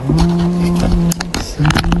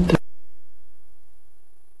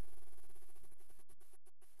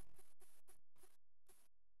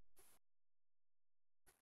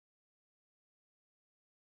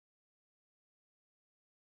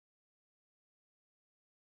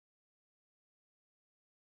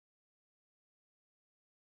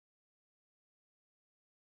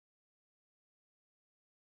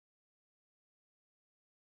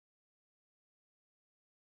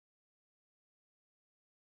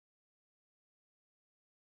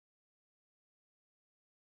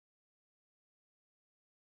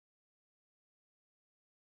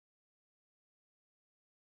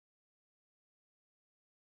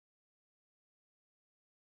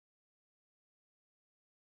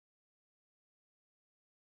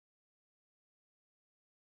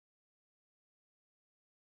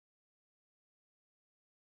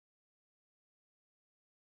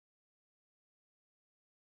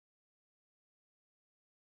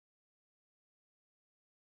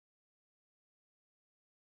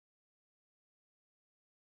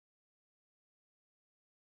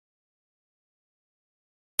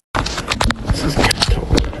 This is going to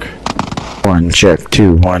work. 1 check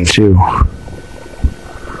 2 1 2.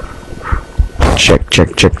 Check. Check.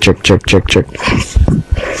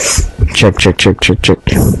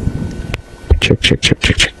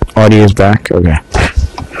 Audio's back. Okay.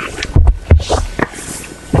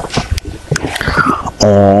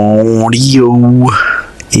 Audio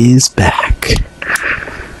is back.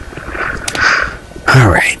 All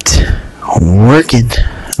right. Working.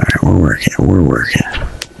 All right, we're working.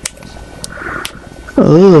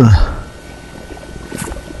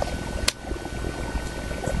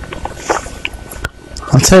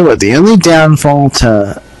 I'll tell you what, the only downfall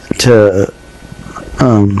to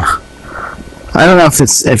I don't know if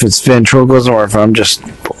it's ventricles or if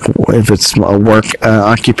it's a work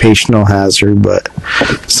occupational hazard, but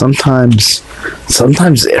sometimes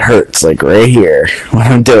it hurts, like right here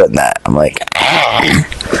when I'm doing that. I'm like,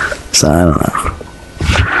 so I don't know.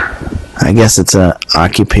 I guess it's a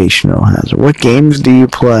occupational hazard. What games do you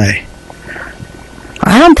play?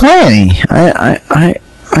 I don't play any.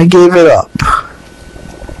 I gave it up.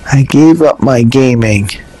 I gave up my gaming.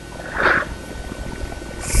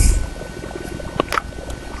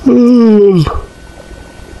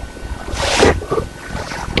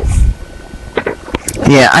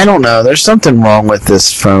 Yeah, I don't know. There's something wrong with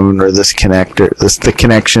this phone or this connector. The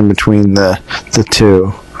connection between the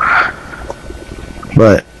two.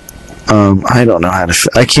 But I don't know how to.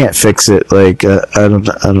 I can't fix it. Like I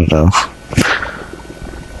don't know.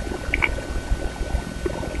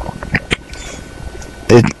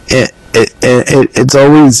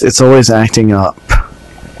 It's always acting up.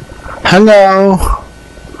 Hello.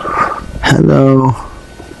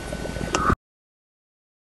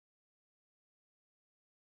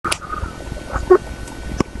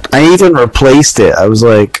 I even replaced it. I was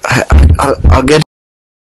like, I'll get.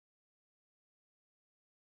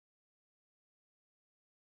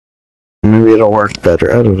 Maybe it'll work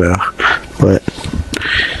better. I don't know, but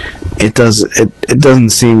it doesn't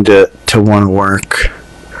seem to want to work.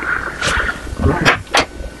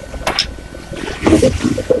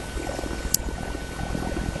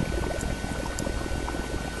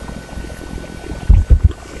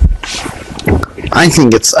 I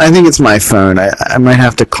think it's my phone. I might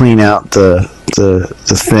have to clean out the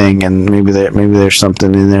thing, and maybe there's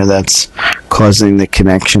something in there that's causing the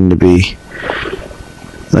connection to be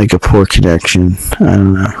like a poor connection. I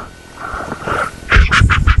don't know.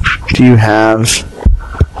 Do you have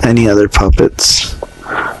any other puppets?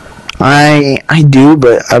 I do,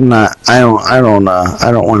 but I'm not. I don't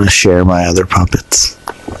want to share my other puppets.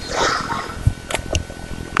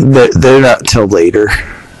 They're not till later.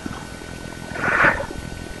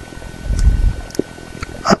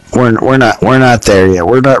 We're not there yet.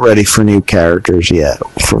 We're not ready for new characters yet.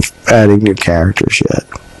 For adding new characters yet.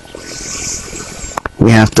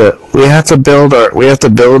 We have to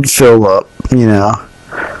build Phil up, you know.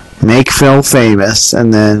 Make Phil famous,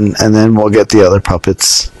 and then we'll get the other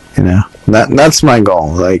puppets, you know. That's my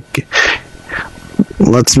goal. Like,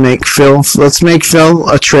 let's make Phil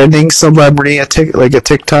a trending celebrity, like a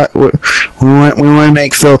TikTok. We want to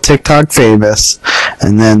make Phil TikTok famous,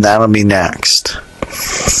 and then that'll be next.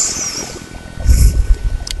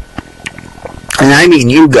 And I mean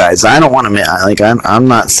you guys. I don't want to like. I'm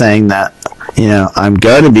not saying that, you know, I'm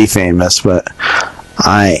going to be famous, but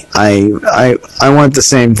I want the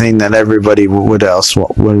same thing that everybody would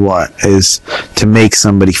want, is to make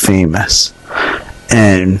somebody famous.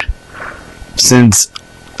 And since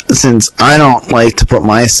I don't like to put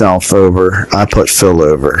myself over, I put Phil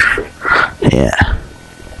over. Yeah.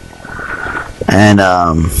 And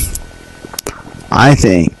I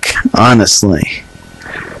think, honestly,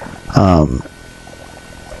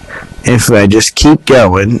 if I just keep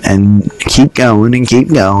going and keep going and keep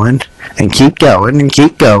going and keep going and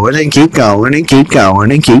keep going and keep going and keep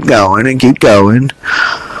going and keep going and keep going,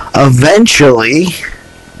 eventually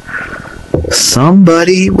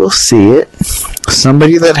somebody will see it.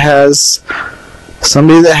 Somebody that has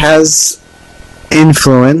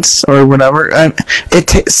influence or whatever.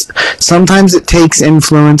 Sometimes it takes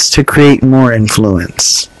influence to create more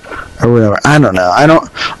influence or whatever. I don't know.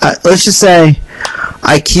 Let's just say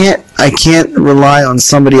I can't rely on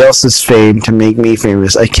somebody else's fame to make me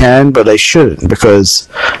famous. I can, but I shouldn't, because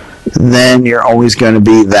then you're always going to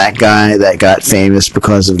be that guy that got famous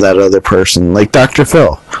because of that other person. Like Dr.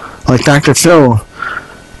 Phil.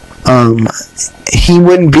 He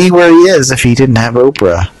wouldn't be where he is if he didn't have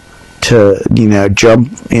Oprah to, you know,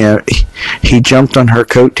 jump. You know, he jumped on her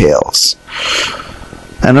coattails.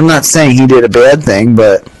 And I'm not saying he did a bad thing,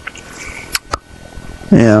 but,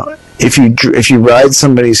 you know, if you ride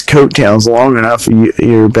somebody's coattails long enough,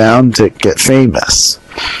 you're bound to get famous.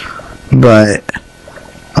 But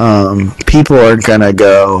people are gonna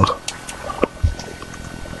go,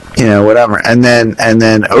 you know, whatever. And then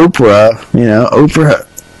Oprah, you know,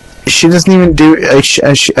 she doesn't even do. I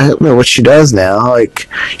don't know what she does now. Like,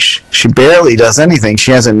 she barely does anything.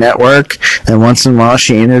 She has a network, and once in a while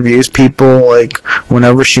she interviews people, like,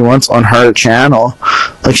 whenever she wants on her channel.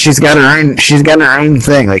 Like, she's got her own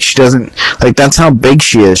thing. Like, she doesn't, like, that's how big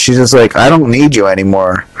she is. She's just like, I don't need you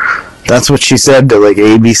anymore. That's what she said to, like,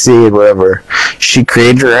 ABC and whatever. She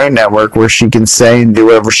created her own network where she can say and do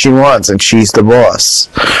whatever she wants, and she's the boss.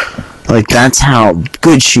 Like, that's how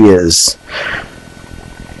good she is.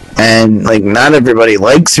 And, like, not everybody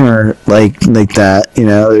likes her like that, you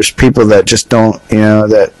know. There's people that just don't, you know,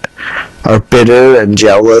 that are bitter and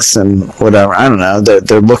jealous and whatever. I don't know.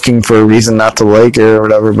 They're looking for a reason not to like her or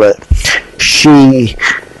whatever. But she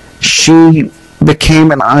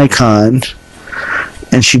became an icon,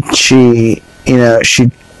 and she you know,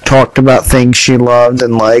 she talked about things she loved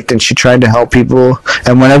and liked, and she tried to help people.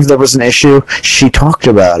 And whenever there was an issue, she talked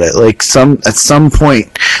about it. Like, at some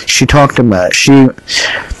point, she talked about it.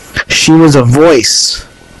 She was a voice.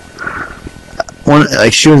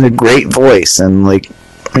 She was a great voice, and, like,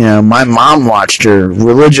 you know, my mom watched her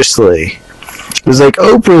religiously. It was like,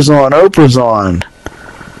 Oprah's on,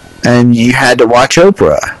 and you had to watch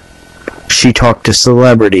Oprah. She talked to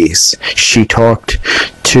celebrities. She talked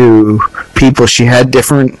to people. She had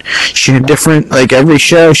different, like, every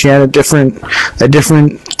show she had a different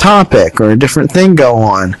topic or a different thing go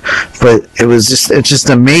on. But it's just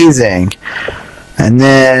amazing. And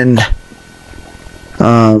then,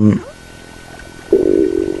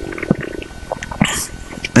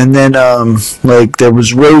 like, there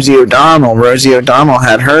was Rosie O'Donnell. Rosie O'Donnell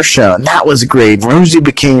had her show, and that was great. Rosie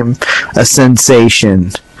became a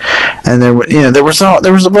sensation. And there was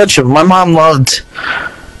a bunch of, my mom loved,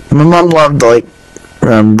 like,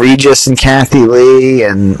 Regis and Kathy Lee,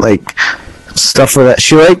 and, like, stuff like that.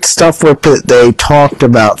 She liked stuff where they talked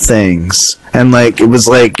about things, and, like, it was,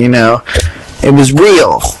 like, you know, it was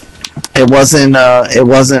real. It wasn't a,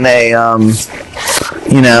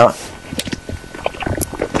 you know,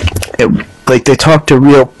 like, they talked to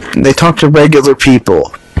regular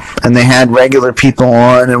people, and they had regular people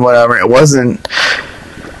on and whatever. It wasn't,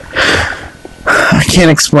 I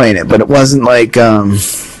can't explain it, but it wasn't like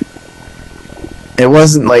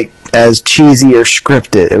as cheesy or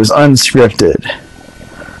scripted. It was unscripted.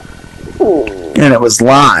 And it was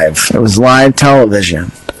live. It was live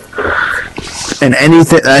television. And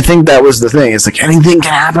anything, I think that was the thing. It's like anything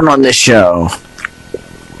can happen on this show.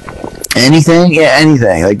 Anything? Yeah,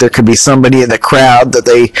 anything. Like there could be somebody in the crowd that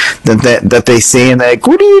they see and they're like,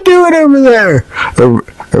 what are you doing over there? Or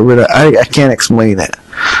I can't explain it.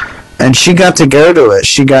 And she got to go to it.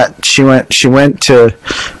 She went to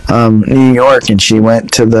New York, and she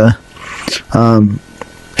went to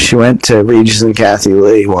Regis and Kathy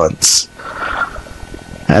Lee once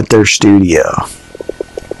at their studio.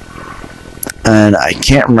 And I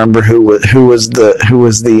can't remember who was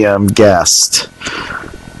the guest.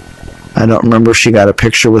 I don't remember if she got a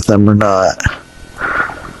picture with them or not.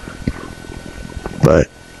 But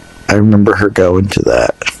I remember her going to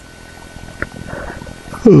that.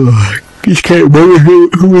 I just can't remember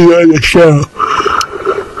who was on the show.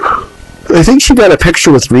 I think she got a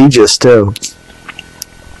picture with Regis too.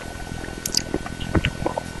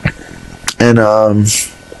 And I'm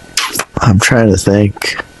trying to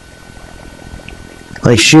think.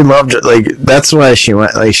 Like she loved it. Like that's why she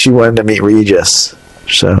went. Like she wanted to meet Regis.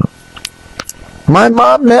 So my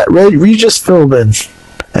mom met Regis Philbin,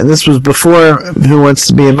 and this was before Who Wants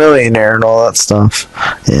to Be a Millionaire and all that stuff.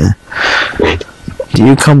 Yeah. Do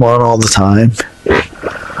you come on all the time?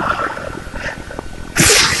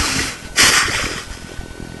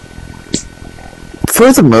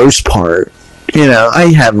 For the most part, you know,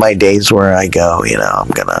 I have my days where I go, you know,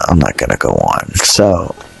 I'm not gonna go on.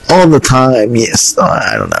 So all the time, yes,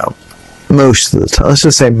 I don't know. Most of the time, let's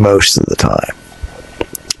just say most of the time.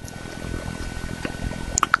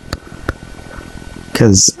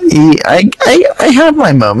 Because I have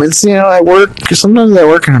my moments, you know, sometimes I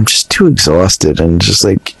work and I'm just too exhausted and just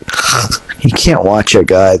like, you can't watch a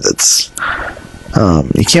guy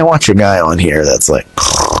on here that's like,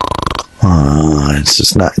 it's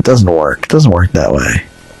just not, it doesn't work that way.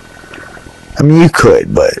 I mean, you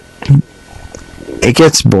could, but it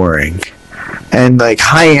gets boring. And like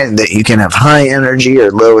you can have high energy or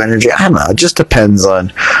low energy, I don't know, it just depends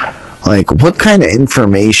on like what kind of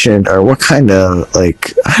information or what kind of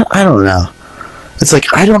like I don't know. It's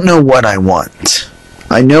like I don't know what I want.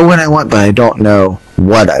 I know what I want, but I don't know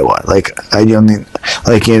what I want. Like I don't mean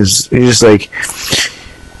like you're just like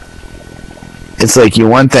it's like you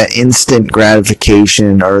want that instant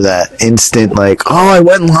gratification or that instant like, oh, I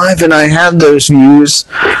went live and I had those views.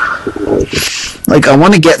 Like I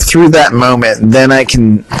want to get through that moment, then I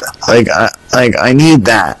can I need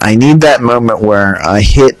that. I need that moment where I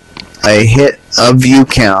hit a view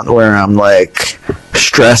count where I'm like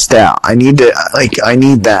stressed out. I need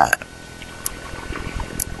that.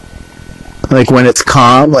 Like when it's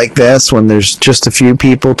calm like this, when there's just a few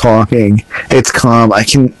people talking, it's calm. I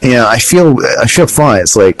can, you know, I feel fine.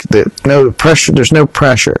 It's like no pressure. There's no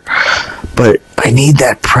pressure, but I need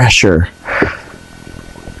that pressure,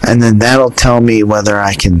 and then that'll tell me whether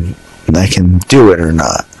I can do it or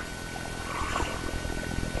not.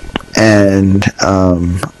 And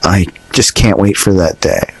I just can't wait for that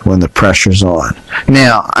day when the pressure's on.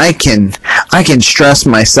 Now I can stress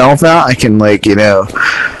myself out. I can like, you know,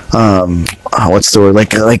 what's the word?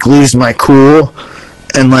 Like lose my cool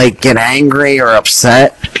and like get angry or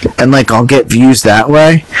upset, and like I'll get views that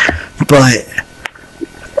way. But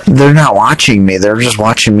they're not watching me. They're just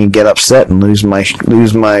watching me get upset and lose my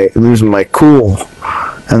cool.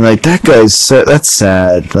 And like that guy's that's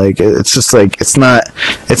sad. Like it's just like it's not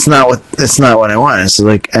what I want. It's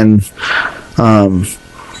like, and I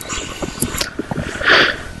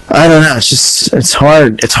don't know. It's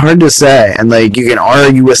hard to say. And like you can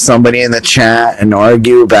argue with somebody in the chat and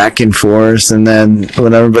argue back and forth and then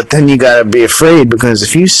whatever. But then you gotta be afraid, because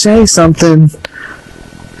if you say something,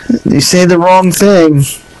 you say the wrong thing,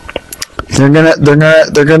 they're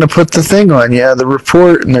gonna put the thing on you, the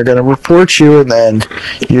report, and they're gonna report you, and then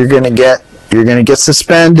you're gonna get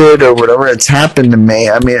suspended or whatever. It's happened to me.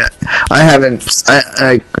 I mean,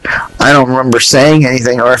 I don't remember saying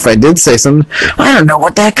anything, or if I did say something, I don't know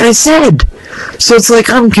what that guy said. So it's like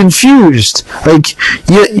I'm confused. Like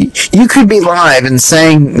you could be live and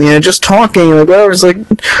saying, you know, just talking or whatever. It's like,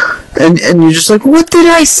 and you're just like, what did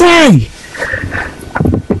I say?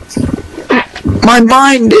 My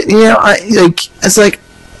mind, you know, it's like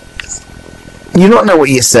you don't know what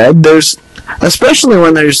you said. Especially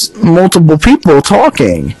when there's multiple people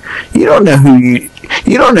talking, you don't know who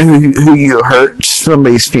you hurt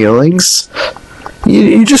somebody's feelings.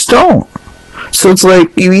 You just don't. So it's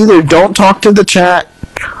like you either don't talk to the chat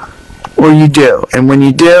or you do. And when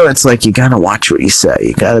you do, it's like you gotta watch what you say.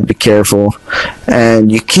 You gotta be careful,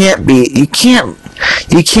 and you can't be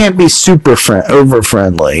super over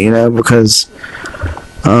friendly, you know, because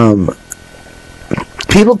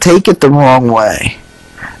people take it the wrong way,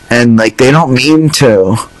 and like they don't mean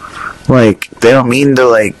to. Like they don't mean to.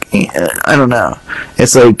 Like I don't know.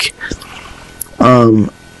 It's like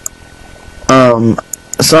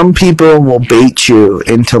some people will bait you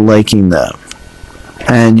into liking them.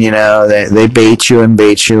 And they bait you and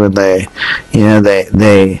they they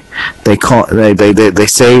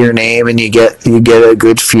say your name, and you get a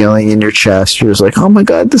good feeling in your chest. You're just like, oh my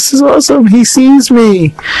god, this is awesome. He sees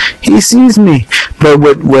me. But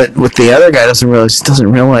what the other guy doesn't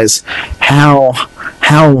realize how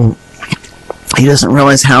he doesn't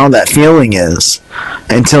realize how that feeling is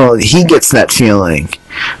until he gets that feeling.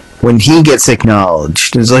 When he gets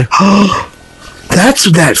acknowledged, it's like, oh, that's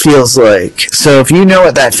what that feels like. So if you know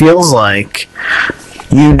what that feels like,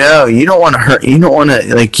 you don't want to hurt. You don't want to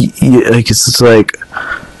it's like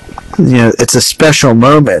it's a special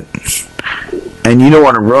moment, and you don't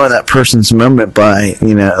want to ruin that person's moment by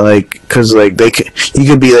because you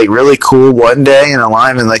could be like really cool one day and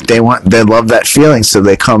alive, and like they love that feeling, so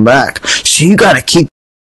they come back. So you got to keep.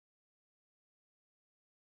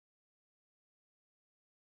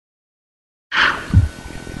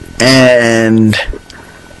 And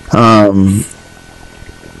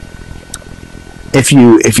if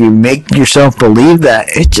you make yourself believe that,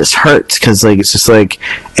 it just hurts, because like it's just like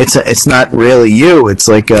it's not really you. It's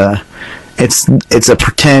like it's a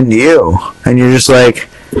pretend you, and you're just like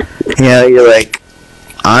you're like,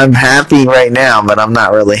 I'm happy right now, but I'm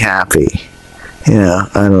not really happy. I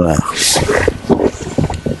don't know.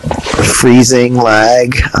 Freezing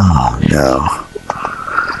lag. Oh no.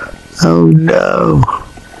 Oh no.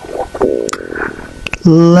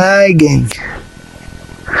 Lagging.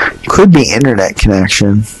 Could be internet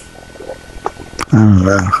connection. I don't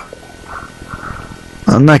know.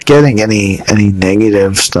 I'm not getting any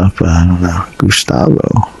negative stuff, but I don't know.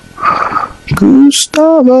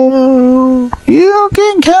 Gustavo, you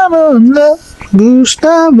can count on love,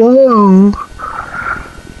 Gustavo.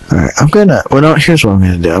 Alright, here's what I'm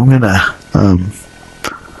gonna do. I'm gonna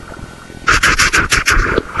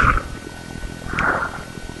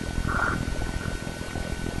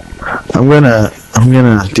I'm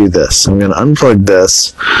gonna do this. I'm gonna unplug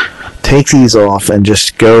this, take these off, and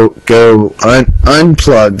just go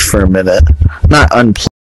unplugged for a minute. Not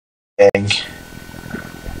unplugging.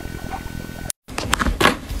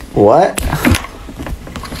 What?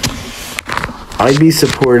 I'd be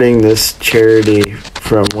supporting this charity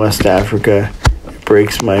from West Africa. It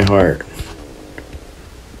breaks my heart.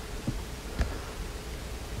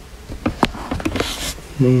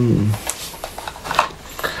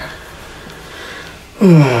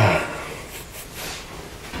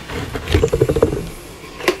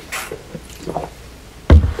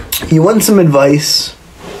 You want some advice?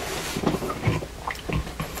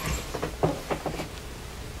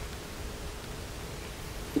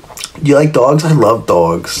 Do you like dogs? I love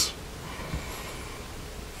dogs.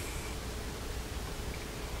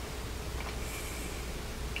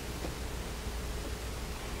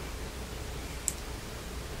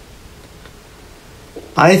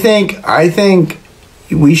 I think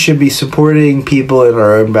we should be supporting people in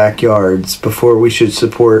our own backyards before we should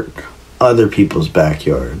support other people's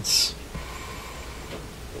backyards.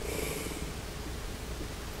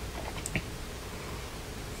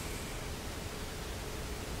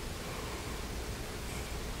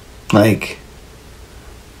 Like,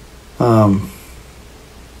 I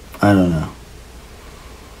don't know.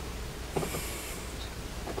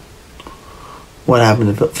 What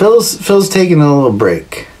happened to Phil? Phil's taking a little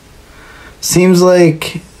break. Seems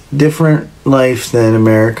like different life than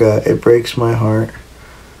America. It breaks my heart.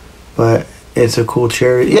 But it's a cool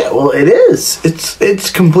charity. Yeah, well, it is. It's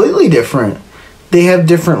completely different. They have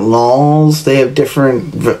different laws. They have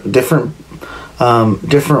different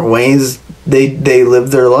ways they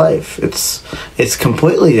live their life. It's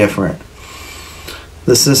completely different.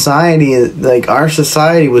 The society, like our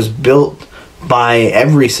society, was built by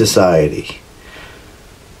every society.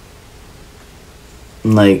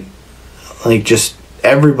 Like just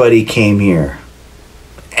everybody came here.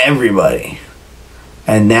 Everybody.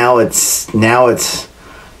 And now it's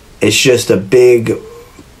just a big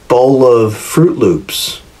bowl of Fruit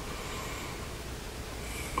Loops.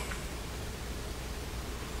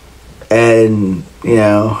 And,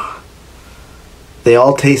 they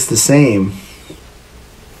all taste the same.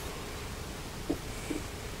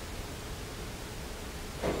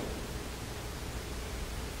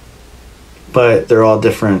 But they're all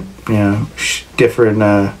different,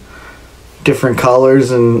 different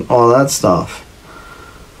colors and all that stuff.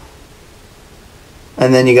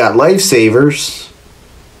 And then you got Lifesavers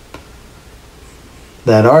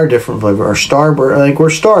that are different flavor, or Starburst, like we're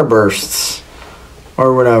Starbursts,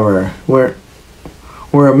 or whatever. We're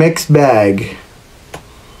a mixed bag.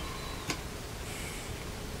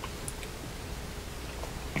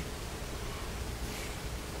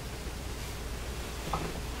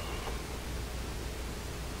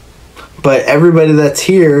 But everybody that's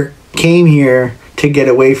here came here to get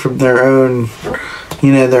away from their own,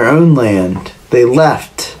 their own land. They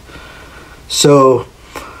left. So,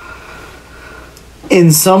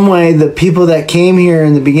 in some way, the people that came here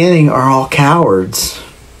in the beginning are all cowards.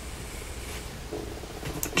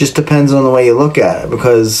 Just depends on the way you look at it.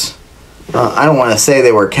 Because, I don't want to say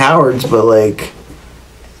they were cowards, but like,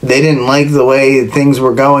 they didn't like the way things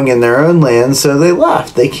were going in their own land, so they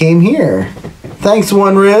left. They came here. Thanks,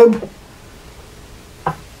 One Rib.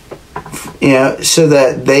 So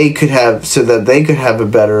that they could have a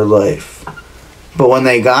better life. But when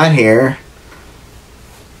they got here,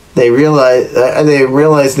 they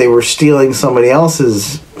realized they were stealing somebody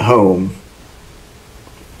else's home.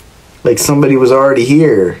 Like somebody was already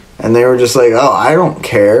here, and they were just like, "Oh, I don't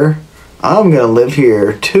care. I'm gonna live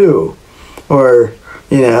here too," or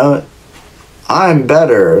I'm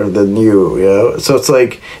better than you. So it's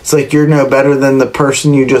like you're no better than the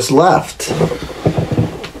person you just left.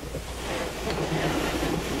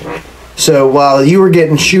 So while you were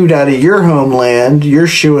getting shooed out of your homeland, you're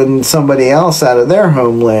shooing somebody else out of their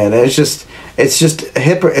homeland. It's just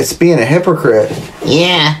it's being a hypocrite.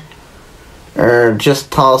 Yeah. Or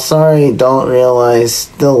just tall. Sorry, don't realize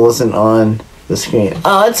still wasn't on the screen.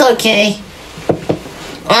 Oh, it's okay.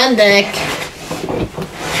 On deck.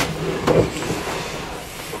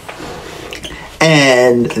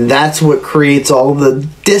 And that's what creates all the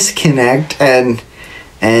disconnect and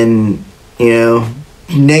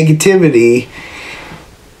negativity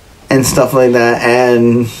and stuff like that,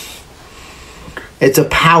 and it's a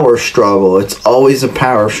power struggle. It's always a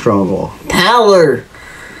power struggle. Power.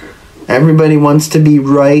 Everybody wants to be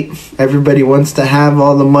right. Everybody wants to have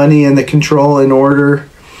all the money and the control in order.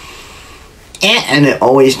 And it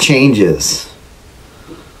always changes.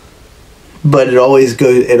 But it always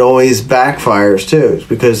backfires too,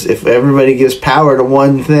 because if everybody gives power to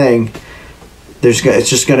one thing, it's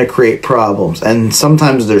just going to create problems, and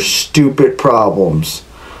sometimes they're stupid problems.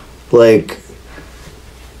 Like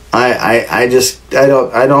I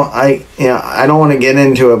don't want to get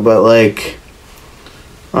into it, but like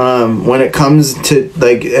when it comes to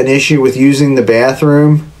like an issue with using the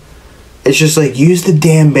bathroom, it's just like, use the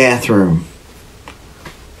damn bathroom.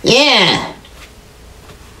 Yeah.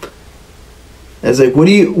 It's like, what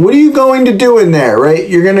are you going to do in there, right?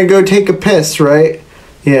 You're going to go take a piss, right?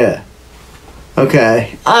 Yeah.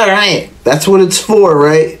 Okay. Alright. That's what it's for,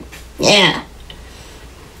 right? Yeah.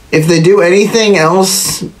 If they do anything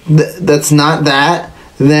else that's not that,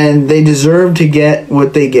 then they deserve to get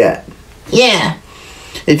what they get. Yeah.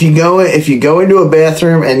 If you go into a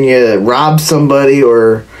bathroom and you rob somebody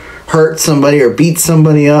or hurt somebody or beat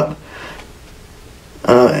somebody up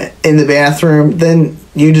in the bathroom, then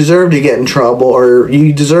you deserve to get in trouble, or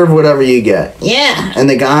you deserve whatever you get. Yeah. And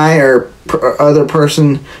the guy or other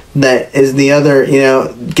person that is the other,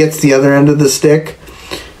 gets the other end of the stick,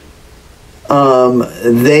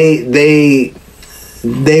 they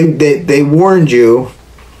warned you.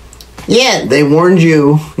 Yeah. They warned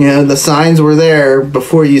you, the signs were there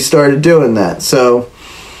before you started doing that. So,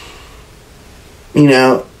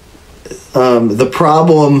 the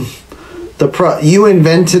problem, you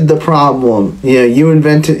invented the problem.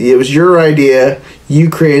 It was your idea. You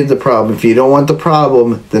created the problem. If you don't want the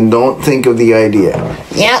problem, then don't think of the idea.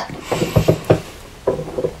 Yep.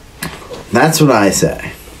 That's what I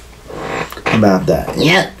say about that.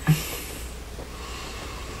 Yep.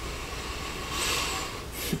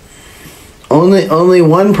 Only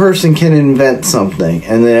one person can invent something,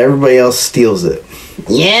 and then everybody else steals it.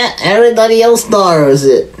 Yeah, everybody else borrows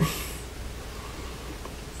it.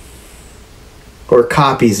 Or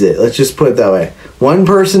copies it. Let's just put it that way. One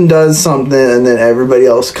person does something, and then everybody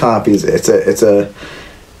else copies it.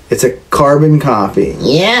 It's a carbon copy.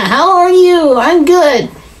 Yeah, how are you? I'm good.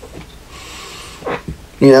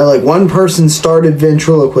 Like one person started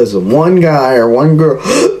ventriloquism. One guy or one girl.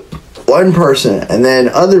 One person. And then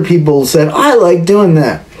other people said, I like doing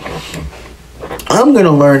that. I'm going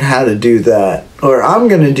to learn how to do that. Or I'm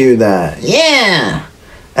going to do that. Yeah.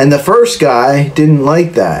 And the first guy didn't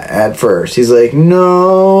like that at first. He's like,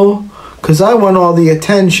 no, because I want all the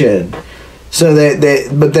attention. So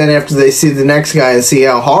but then after they see the next guy and see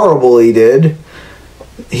how horrible he did,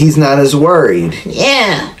 he's not as worried.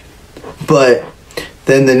 Yeah. But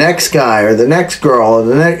then the next guy or the next girl or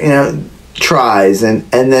the next, tries, and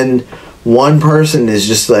then one person is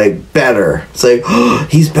just like better. It's like, oh,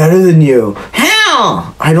 he's better than you.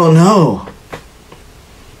 How? I don't know.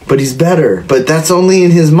 but he's better. But that's only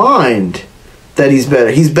in his mind that he's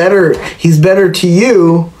better. He's better to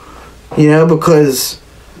you, because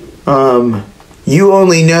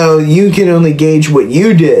you can only gauge what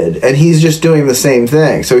you did, and he's just doing the same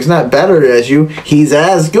thing. So he's not better as you, he's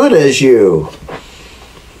as good as you.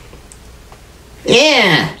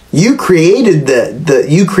 Yeah. You created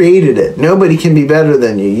you created it. Nobody can be better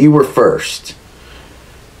than you. You were first.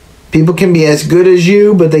 People can be as good as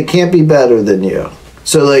you, but they can't be better than you.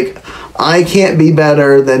 So, I can't be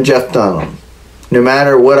better than Jeff Dunham. No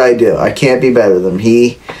matter what I do, I can't be better than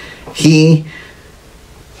him.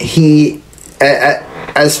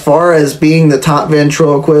 As far as being the top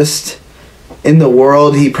ventriloquist in the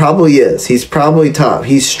world, he probably is. He's probably top.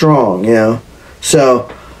 He's strong, So,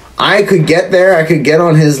 I could get there. I could get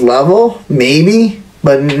on his level, maybe,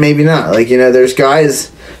 but maybe not. There's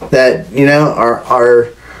guys that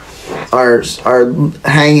are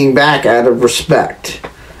hanging back out of respect,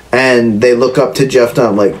 and they look up to Jeff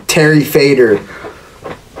Dunham, like Terry Fader,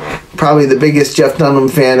 probably the biggest Jeff Dunham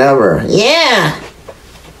fan ever. Yeah.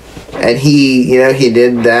 And he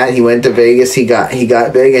did that. He went to Vegas. He got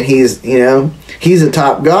big, and he's a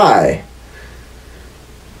top guy.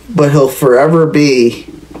 But he'll forever be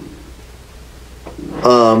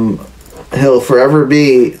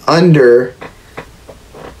under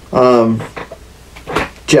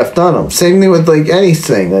Jeff Dunham. Same thing with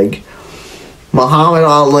anything, Muhammad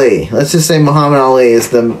Ali. Let's just say Muhammad Ali is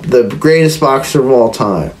the greatest boxer of all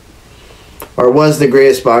time, or was the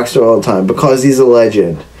greatest boxer of all time, because he's a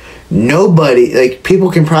legend. Nobody, people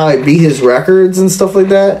can probably beat his records and stuff like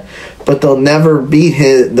that, but they'll never be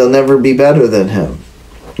better than him,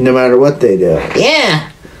 no matter what they do. Yeah.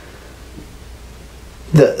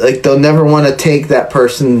 They'll never want to take that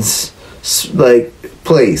person's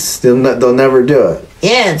place. They'll never do it.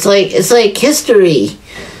 Yeah, it's like history.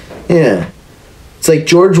 Yeah. It's like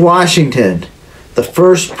George Washington, the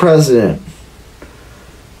first president.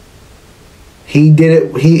 He did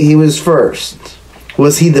it. He was first.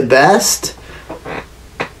 Was he the best?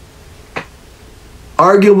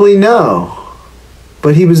 Arguably no.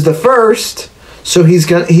 But he was the first, so he's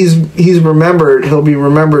remembered. He'll be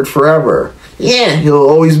remembered forever. Yeah. He'll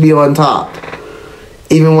always be on top.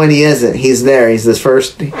 Even when he isn't, he's there. He's the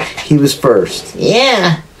first. He was first.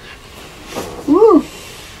 Yeah. Woo.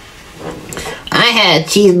 I had a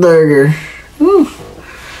cheeseburger. Woo.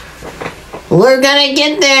 We're gonna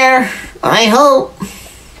get there. I hope.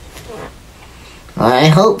 I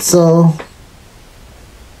hope so.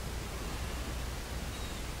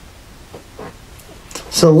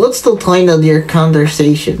 So what's the point of your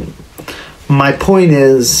conversation? My point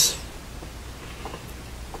is,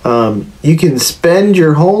 you can spend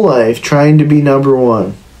your whole life trying to be number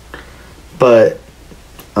one, but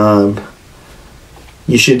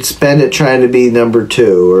you should spend it trying to be number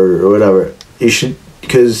two or whatever. You should,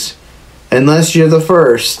 because unless you're the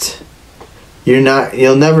first, you'll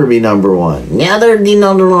never be number one. Never be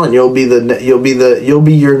number one. You'll be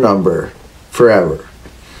your number forever.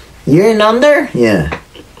 Your number? Yeah.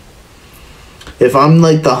 If I'm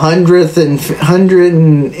the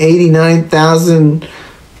 189,000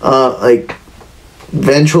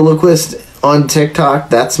 ventriloquist on TikTok,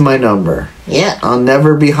 that's my number. Yeah. I'll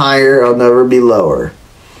never be higher, I'll never be lower.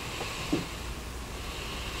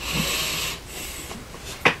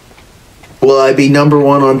 Will I be number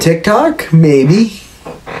one on TikTok? Maybe.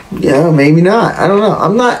 Yeah, maybe not. I don't know.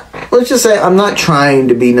 Let's just say I'm not trying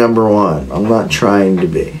to be number one. I'm not trying to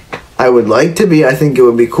be. I would like to be. I think it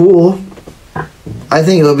would be cool. I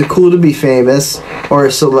think it would be cool to be famous or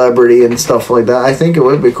a celebrity and stuff like that. I think it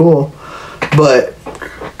would be cool. But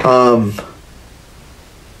I'm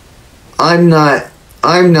not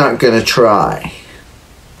going to try.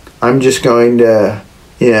 I'm just going to,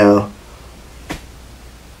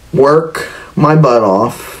 work my butt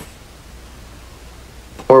off,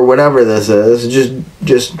 or whatever this is.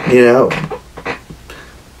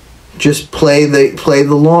 Just play the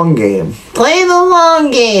long game. Play the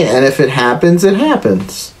long game. And if it happens, it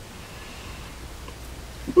happens.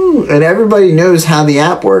 And everybody knows how the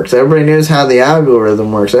app works. Everybody knows how the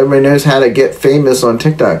algorithm works. Everybody knows how to get famous on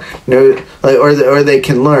TikTok. Or they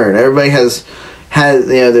can learn. Everybody has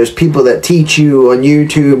there's people that teach you on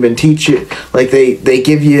YouTube and teach you, they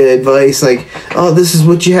give you advice oh, this is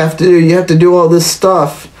what you have to do. You have to do all this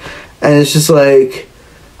stuff. And it's just well,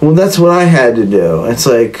 that's what I had to do. It's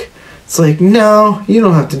no, you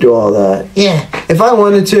don't have to do all that. Yeah. If I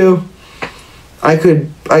wanted to, I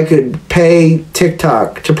could pay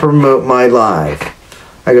TikTok to promote my live.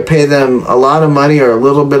 I could pay them a lot of money or a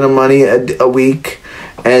little bit of money a week,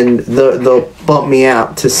 and they'll bump me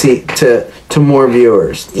out to more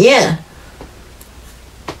viewers. Yeah.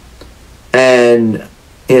 And,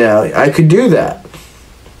 you know, I could do that.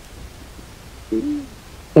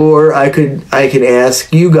 Or I could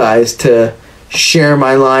ask you guys to share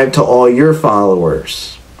my live to all your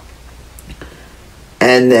followers.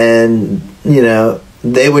 And then, you know,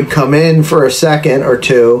 they would come in for a second or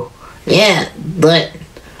two. Yeah, but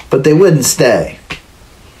they wouldn't stay.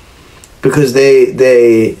 Because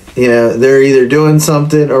they you know, they're either doing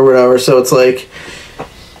something or whatever. So it's like,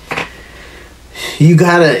 you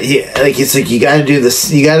gotta do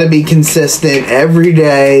this. You gotta be consistent every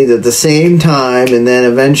day at the same time, and then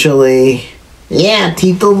eventually, yeah,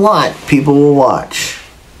 people watch. People will watch.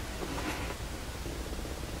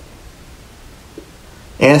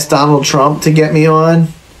 Ask Donald Trump to get me on.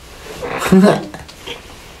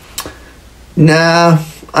 Nah,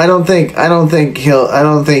 I don't think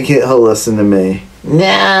he'll listen to me.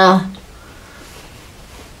 No.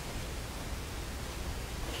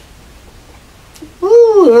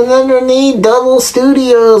 Ooh, and underneath Double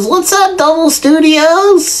Studios. What's up, Double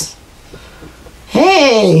Studios?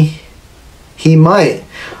 Hey. He might.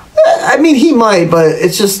 I mean, he might, but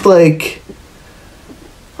it's just like,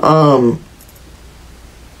 I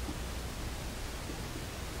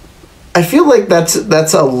feel like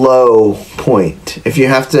that's a low point. If you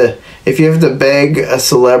have to beg a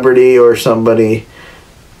celebrity or somebody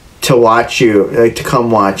to watch you, like to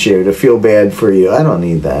come watch you, to feel bad for you, I don't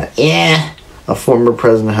need that. Yeah. A former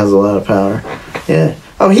president has a lot of power. Yeah.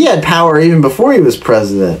 Oh, he had power even before he was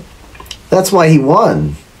president. That's why he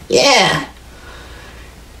won. Yeah.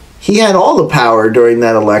 He had all the power during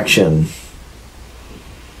that election.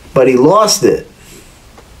 But he lost it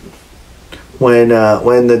when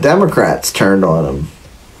the Democrats turned on him.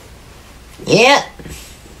 Yeah.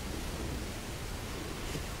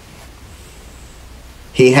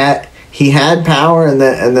 He had power, and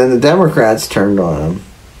then the Democrats turned on him.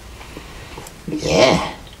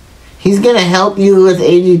 Yeah. He's gonna help you with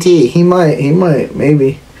AGT. He might,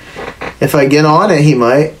 maybe. If I get on it, he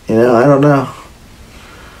might. You know, I don't know.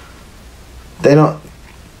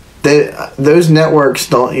 Those networks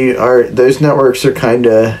are kind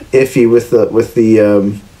of iffy with the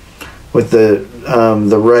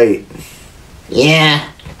right.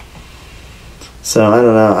 Yeah. So I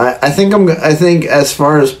don't know. I think as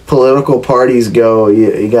far as political parties go,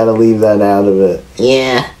 you got to leave that out of it.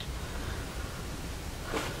 Yeah.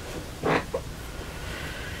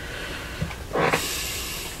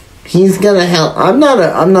 He's gonna help. I'm not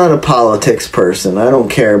a politics person. I don't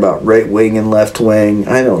care about right wing and left wing.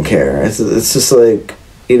 I don't care. It's just like,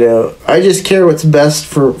 you know, I just care what's best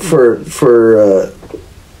for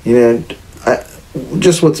you know,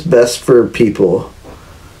 just what's best for people.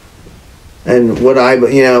 And what I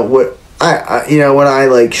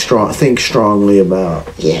like think strongly about.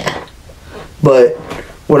 Yeah. But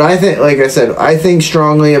what I think, like I said, I think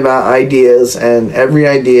strongly about ideas, and every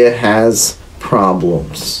idea has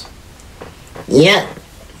problems. Yeah.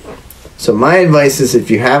 So my advice is, if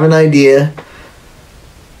you have an idea,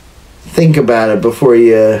 think about it before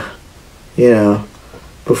you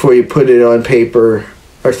put it on paper,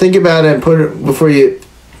 or think about it and put it before you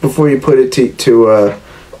put it to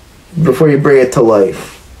before you bring it to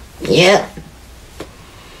life. Yeah.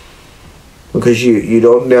 Because you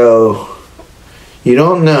don't know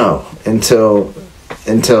until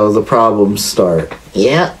the problems start.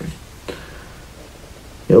 Yeah.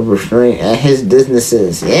 You'll restrain his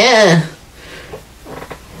businesses. Yeah.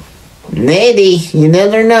 Maybe. You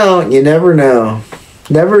never know. You never know.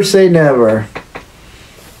 Never say never.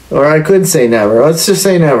 Or I could say never. Let's just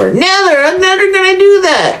say never. Never! I'm never gonna do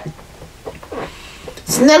that!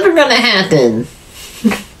 It's never gonna happen.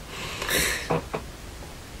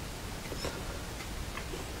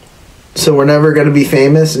 So we're never gonna be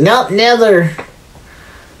famous? Nope, never.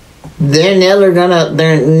 They're never gonna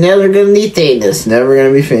be famous. Never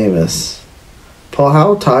gonna be famous. Paul,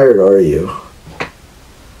 how tired are you?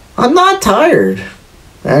 I'm not tired.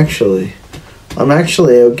 Actually. I'm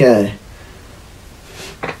actually okay.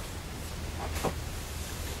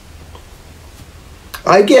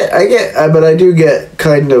 But I do get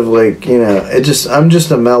kind of like, you know, I'm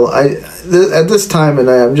just a mellow, at this time of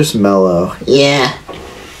night, I'm just mellow. Yeah.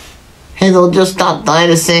 Hey, they'll just stop by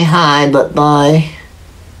to say hi, but bye.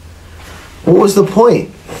 What was the point?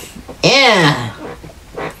 Yeah.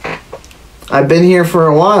 I've been here for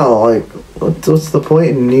a while, like, what's the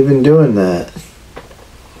point in even doing that?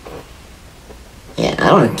 Yeah, I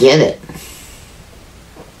don't get it.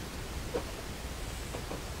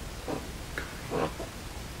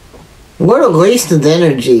 What a waste of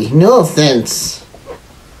energy. No offense.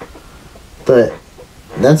 But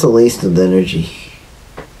that's a waste of energy.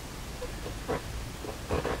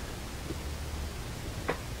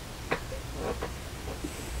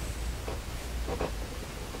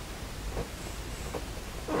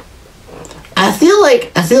 feel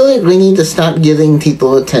like we need to stop giving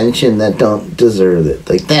people attention that don't deserve it.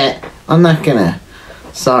 Like that. I'm not gonna.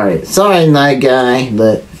 Sorry, night guy,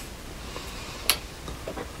 but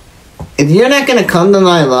if you're not gonna come to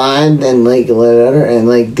my live and like whatever and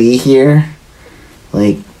like be here,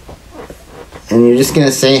 like, and you're just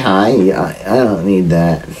gonna say hi, I don't need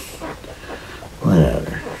that.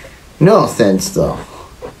 Whatever. No offense though.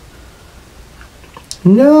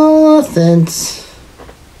 No offense.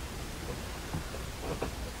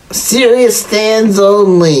 Serious fans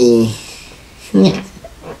only.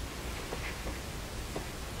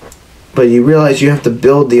 But you realize you have to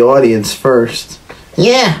build the audience first.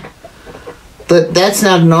 Yeah. But that's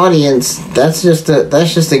not an audience. That's just a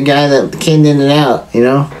guy that came in and out, you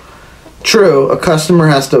know? True, a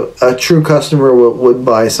true customer would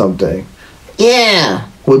buy something. Yeah.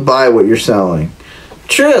 Would buy what you're selling.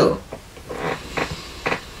 True.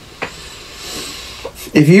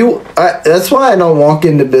 That's why I don't walk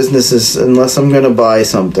into businesses unless I'm gonna buy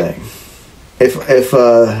something.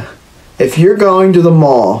 If you're going to the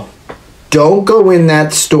mall, don't go in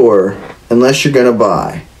that store unless you're gonna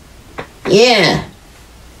buy. Yeah.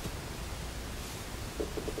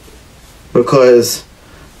 Because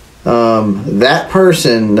that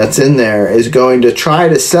person that's in there is going to try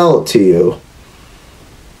to sell it to you.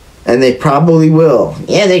 And they probably will.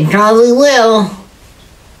 Yeah, they probably will.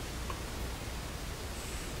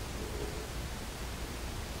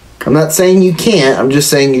 I'm not saying you can't. I'm just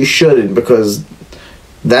saying you shouldn't, because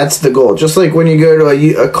that's the goal. Just like when you go to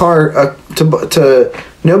a car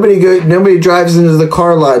nobody drives into the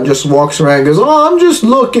car lot and just walks around and goes, "Oh, I'm just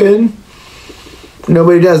looking."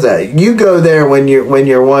 Nobody does that. You go there when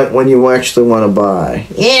you actually want to buy.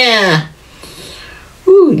 Yeah.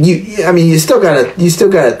 Ooh, you still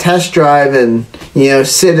gotta test drive and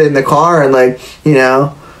sit in the car and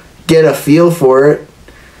get a feel for it,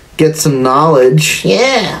 get some knowledge.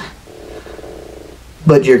 Yeah.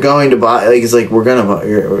 But you're going to buy, it's like we're gonna buy.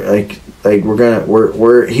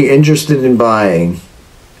 We're interested in buying.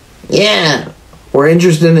 Yeah. We're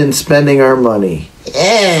interested in spending our money.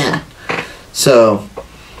 Yeah. So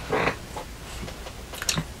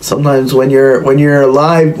sometimes when you're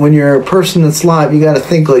live, when you're a person that's live, you got to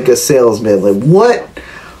think like a salesman. Like what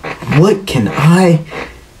can I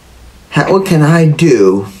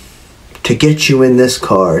do to get you in this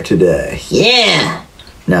car today? Yeah.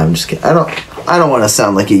 No, I'm just kidding. I don't want to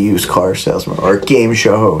sound like a used car salesman or a game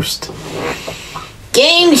show host.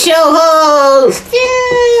 Game show host.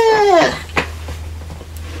 Yeah.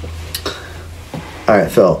 All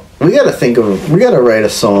right, Phil. We gotta write a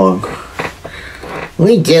song.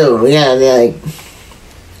 We do. We gotta be like.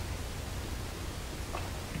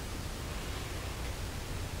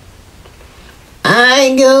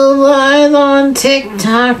 I go live on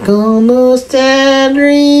TikTok almost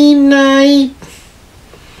every night.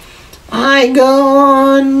 I go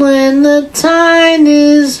on when the time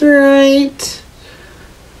is right.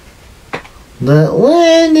 But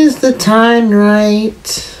when is the time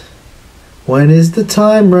right? When is the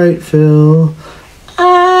time right, Phil?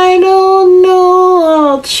 I don't know.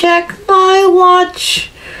 I'll check my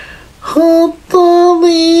watch.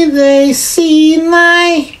 Hopefully they see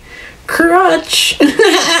my crotch.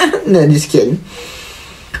 No, just kidding.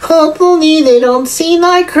 Hopefully they don't see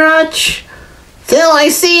my crotch till I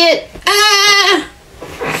see it. Ah!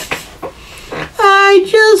 I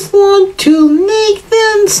just want to make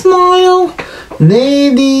them smile.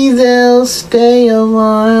 Maybe they'll stay a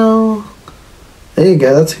while. There you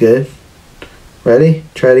go, that's good. Ready?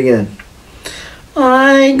 Try it again.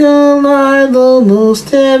 I go live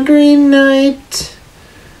almost every night.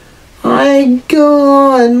 I go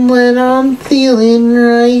on when I'm feeling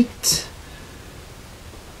right.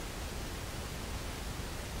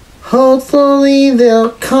 Hopefully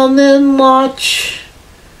they'll come and watch.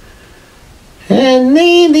 And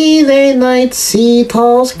maybe they might see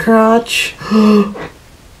Paul's crotch.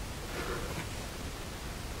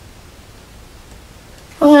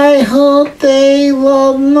 I hope they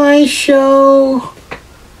love my show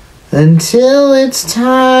until it's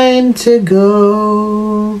time to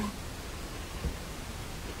go.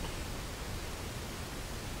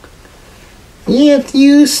 If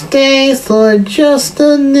you stay for just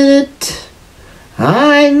a minute,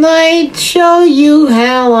 I might show you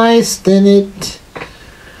how I spin it.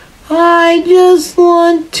 I just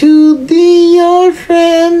want to be your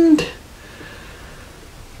friend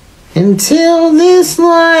until this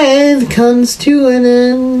life comes to an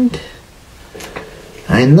end.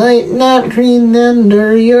 I might not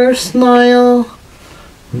remember your smile,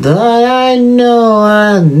 but I know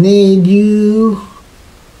I need you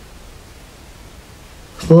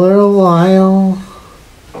for a while.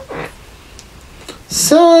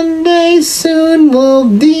 Someday soon we'll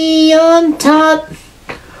be on top.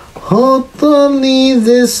 Hopefully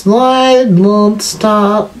this slide won't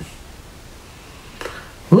stop.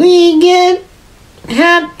 We get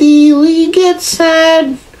happy, we get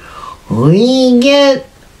sad, we get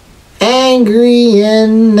angry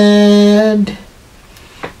and mad.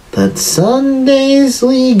 But some days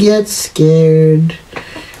we get scared,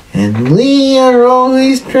 and we are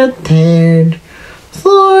always prepared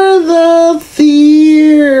for the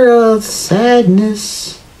fear of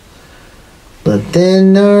sadness. But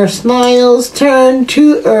then our frowns turn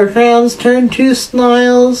to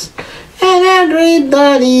smiles, and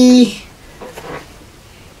everybody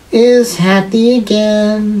is happy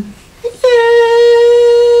again.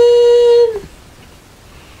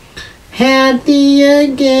 Happy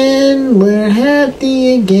again, we're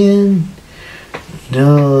happy again.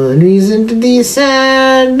 No reason to be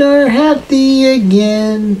sad or happy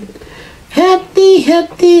again. Happy,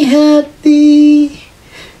 happy, happy.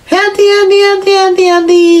 Happy, happy, happy, happy,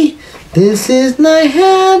 happy. This is my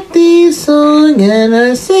happy song, and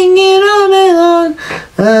I sing it all day long.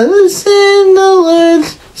 I listen the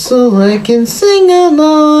words so I can sing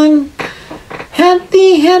along.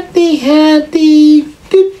 Happy, happy, happy.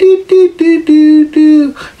 Do, do, do, do, do,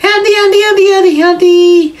 do. Happy, happy, happy, happy,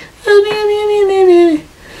 happy. Happy, happy, happy, happy,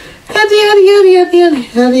 happy, happy, happy,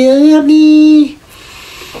 happy, happy, happy.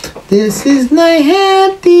 This is my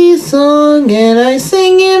happy song, and I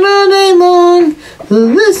sing it all day long.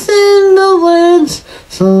 Listen the words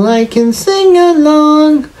so I can sing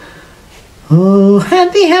along. Oh,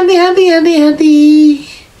 happy, happy, happy, happy, happy.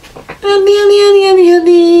 Happy, happy, happy, happy,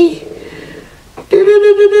 happy. Do, do,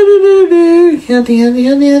 do, do, do, do, do. Happy, happy,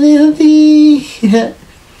 happy, happy, happy.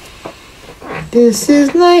 This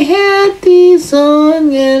is my happy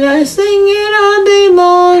song, and I sing it all day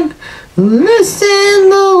long. Listen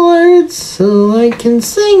the words so I can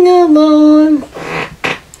sing along.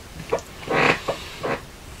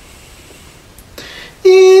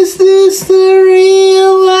 Is this the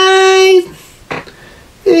real life?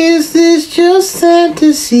 Is this just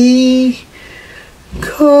fantasy?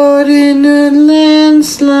 Caught in a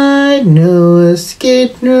landslide, no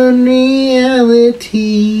escape from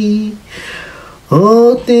reality.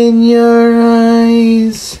 Open your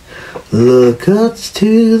eyes, look up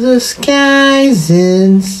to the skies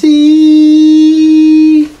and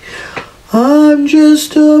see. I'm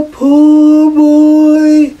just a poor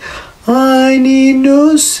boy, I need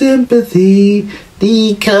no sympathy,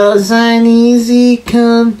 because I'm easy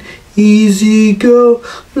come, easy go,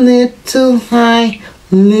 little high,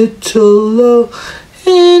 little low.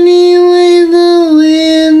 Anyway the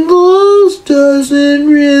wind blows doesn't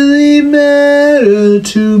really matter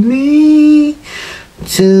to me.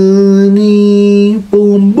 To me,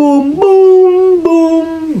 boom, boom, boom,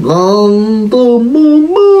 boom, boom, boom, boom,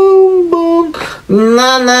 boom, boom,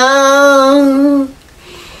 la la.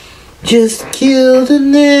 Just killed a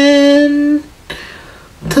man,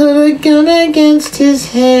 put a gun against his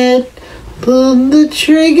head, pulled the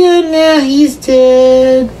trigger, now he's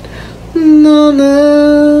dead. No,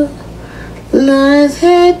 no, life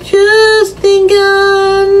had just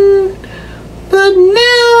begun, but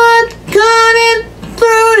now I've got it,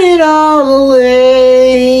 thrown it all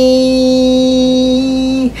away.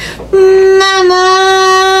 Na na,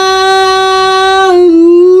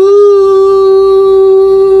 ooh.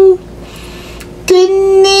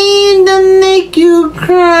 Didn't need to make you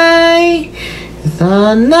cry. If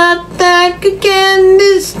I'm not back again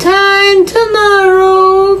this time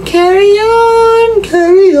tomorrow, carry on,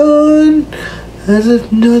 as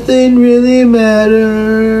if nothing really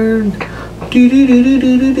mattered. Do do do do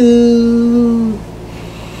do do do.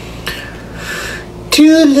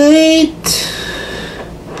 Too late,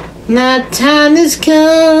 my time has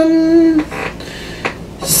come.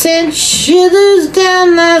 Sent shivers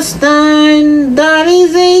down my spine,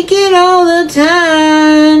 body's aching all the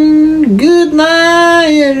time.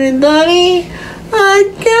 Goodbye, everybody, I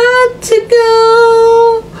got to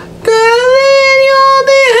go. Girl, you're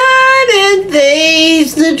behind and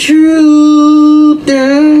face the truth.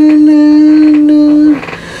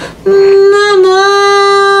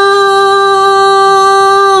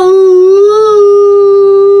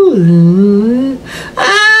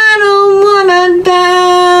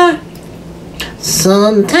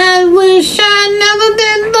 Sometimes wish I'd never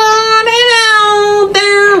been born and out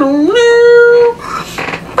there.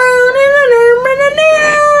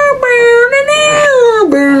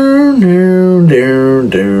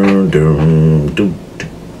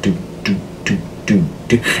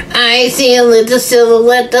 I see a little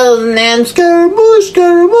silhouette of a man, Scaramouche,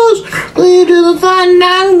 lead to the fun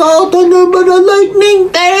and go thunder, but a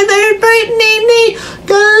lightning, there, frightening me.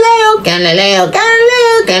 Galileo,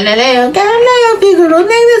 Galileo, Galileo, Galileo, Figaro,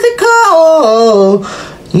 Mexico.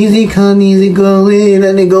 Easy come, easy go in,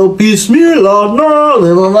 and they go, Bismillah, no,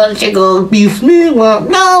 never let you go, Bismillah,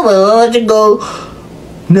 no, never let you go.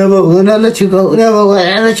 Never will I let you go, never will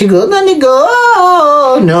I let you go, let me go.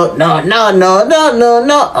 No, no, no, no, no, no,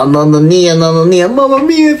 no. Mamma mia, mamma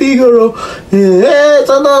mia, Figaro. Yes,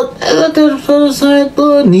 I'm not at the other side,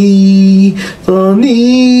 the knee, the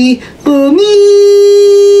knee, the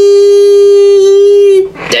knee.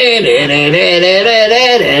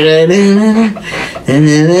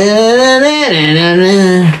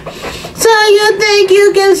 So you think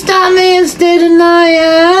you can stop me instead of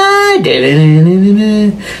I?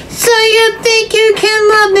 So you think you can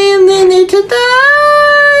love me and then need to die?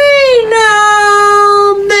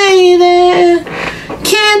 No, baby,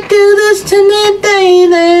 can't do this to me,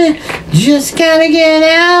 baby. Just gotta get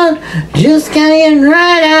out, just gotta get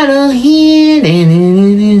right out of here.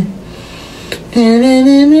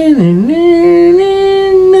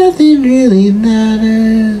 Nothing really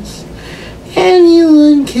matters.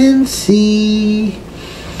 Anyone can see.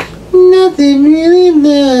 Nothing really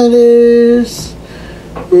matters.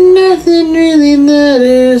 Nothing really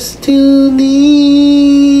matters to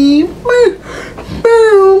me.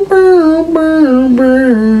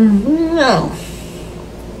 No.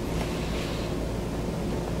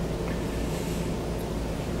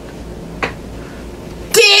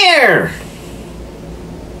 Dare!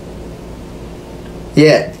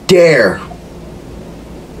 Yeah, dare.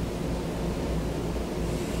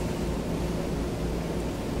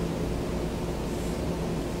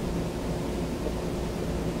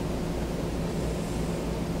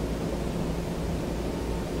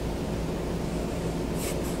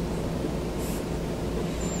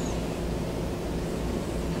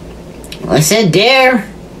 I said dare.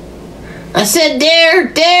 I said dare,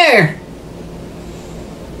 dare.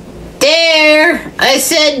 Dare. I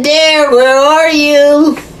said dare. Where are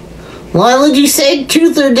you? Why would you say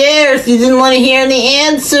truth or dare if you didn't want to hear the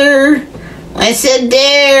answer? I said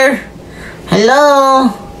dare. Hello?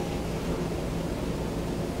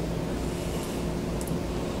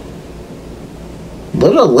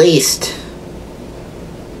 What a waste.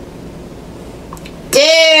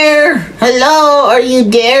 Dare. Hello? Are you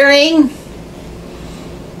daring?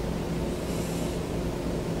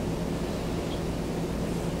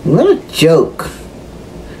 What a joke.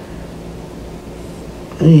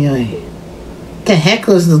 Anyway, what the heck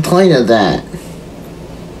was the point of that?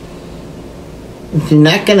 If you're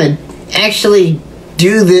not gonna actually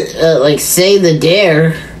do the, say the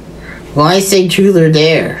dare, why say truth or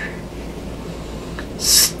dare?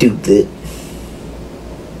 Stupid.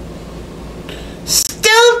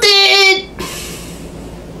 Stupid!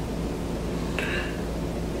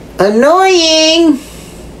 Annoying!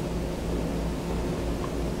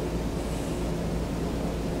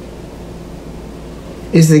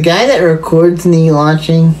 Is the guy that records me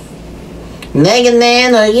watching? Mega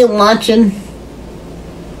Man, are you watching?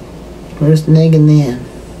 Where's Mega Man?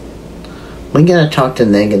 We gotta talk to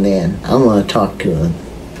Mega Man. I wanna talk to him.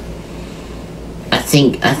 I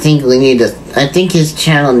think we need to. I think his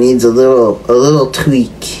channel needs a little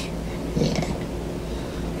tweak. Yeah.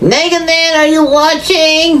 Mega Man, are you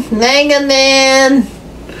watching? Mega Man.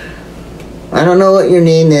 I don't know what your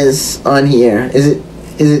name is on here. Is it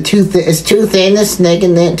Tooth Anus Mega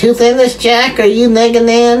Man? Tooth Anus Jack, are you Mega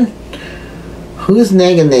Man? Who's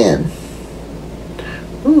Mega Man?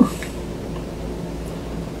 Ooh.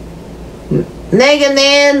 Mega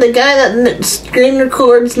Man, the guy that screen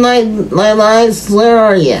records my lives, where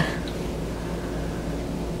are you?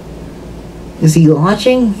 Is he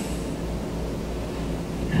watching?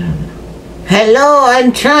 Hello,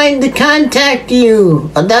 I'm trying to contact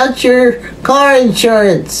you about your car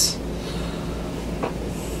insurance.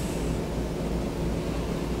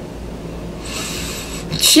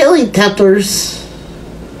 Chili peppers.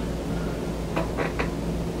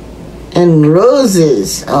 And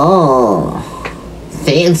roses. Oh,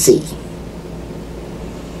 fancy.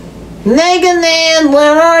 Mega Man,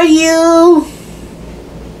 where are you?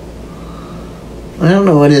 I don't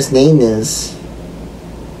know what his name is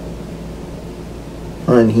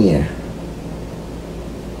on here.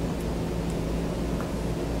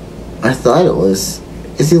 I thought it was.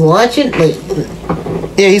 Is he watching? Wait.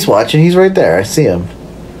 Yeah, he's watching. He's right there. I see him.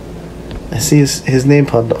 I see his name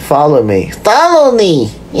popped up. Follow me. Follow me!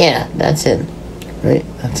 Yeah, that's him. Right?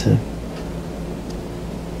 That's him.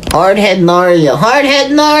 Hardhead Mario.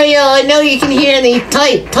 Hardhead Mario! I know you can hear me.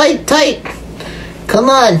 Type. Come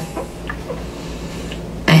on.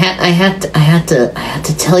 I had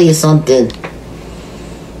to tell you something.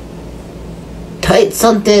 Type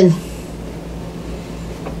something.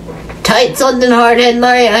 type something hard at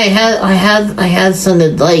night, I had some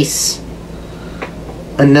advice.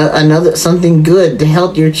 Another something good to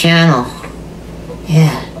help your channel.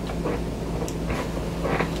 Yeah.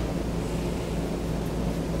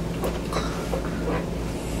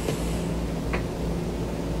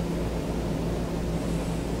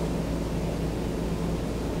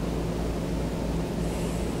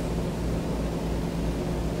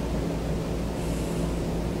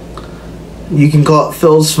 You can call it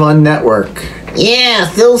Phil's Fun Network. Yeah,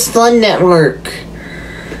 Phil's Fun Network.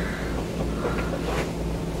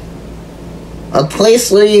 A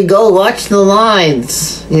place where you go watch the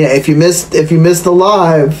lives. Yeah, if you missed the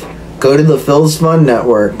live, go to the Phil's Fun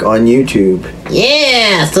Network on YouTube.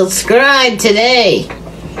 Yeah, subscribe today.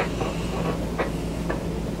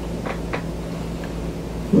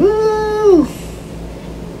 Woo!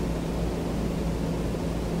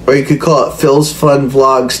 Or you could call it Phil's Fun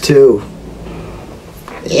Vlogs too.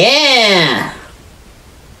 Yeah.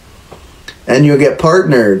 And you'll get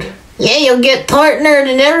partnered. Yeah, you'll get partnered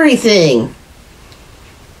and everything.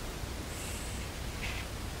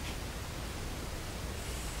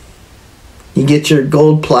 You get your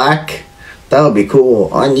gold plaque. That would be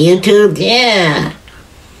cool. On YouTube, yeah.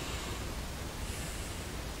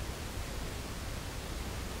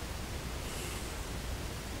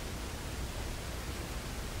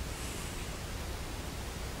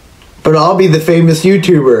 But I'll be the famous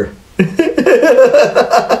YouTuber.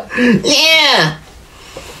 Yeah.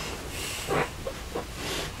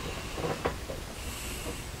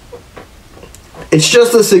 It's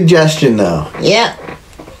just a suggestion, though. Yeah.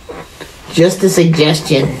 Just a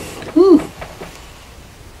suggestion. Whew.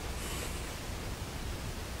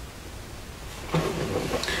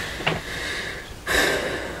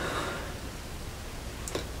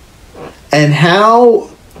 And how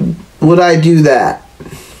would I do that?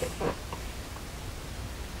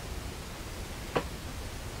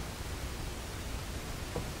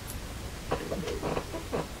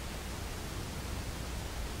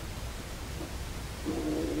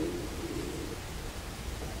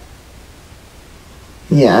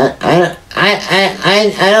 Yeah, I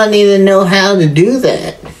don't even know how to do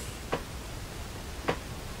that.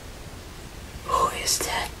 Who is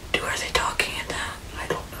that? Who are they talking about? I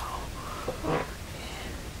don't know.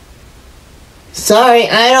 Sorry,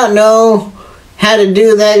 I don't know how to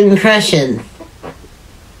do that impression.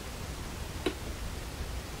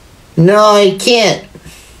 No, I can't.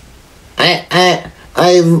 I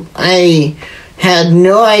had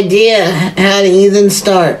no idea how to even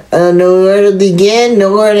start. I don't know where to begin,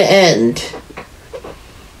 know where to end.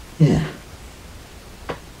 Yeah.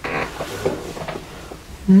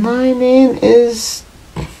 My name is...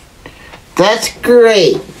 That's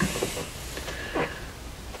great.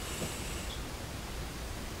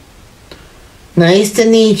 Nice to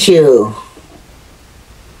meet you.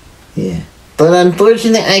 Yeah. But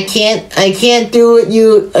unfortunately, I can't do what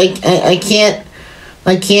you... I can't,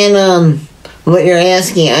 what you're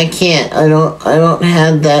asking, I can't. I don't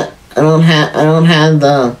have that. I don't have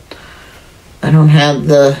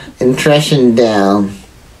the impression down.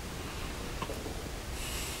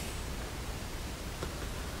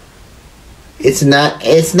 It's not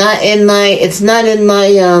in my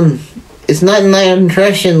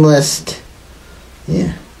impression list.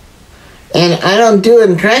 Yeah. And I don't do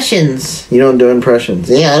impressions. You don't do impressions?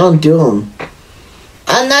 Yeah, I don't do them.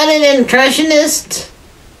 I'm not an impressionist.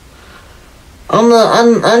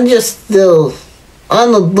 I'm just the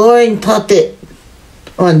boring puppet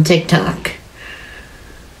on TikTok.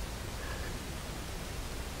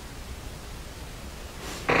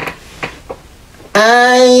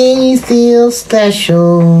 I feel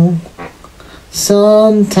special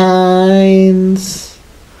sometimes.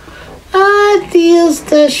 I feel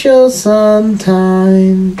special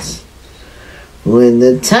sometimes. When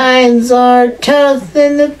the times are tough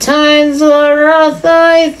and the times are rough,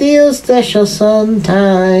 I feel special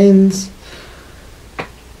sometimes.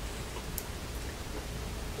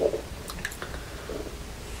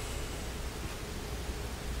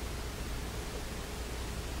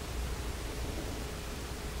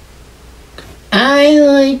 I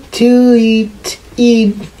like to eat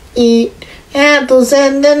apples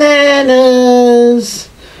and bananas.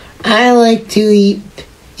 I like to eat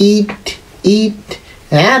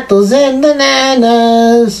apples and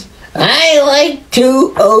bananas. I like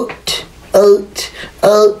to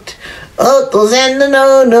apples and the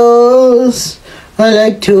no-nos. I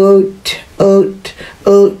like to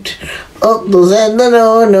apples and the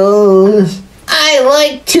no-nos. I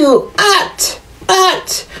like to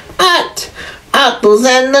apples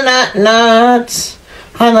and the not-nots.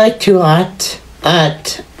 I like to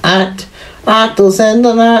Apples and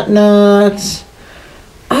the nuts.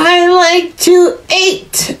 I like to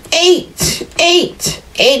eat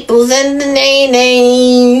apples and the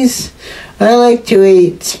nays. I like to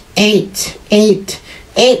eat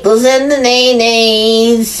apples and the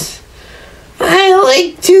nays. I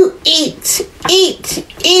like to eat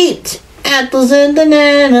apples and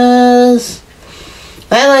bananas.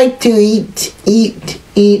 I like to eat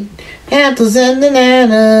apples and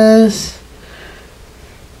bananas.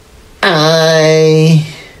 I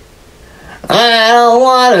don't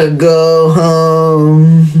wanna go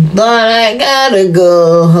home, but I gotta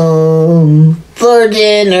go home for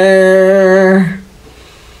dinner.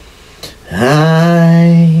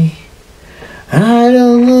 I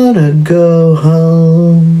don't wanna go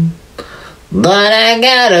home, but I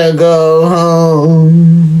gotta go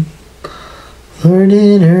home for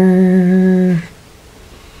dinner.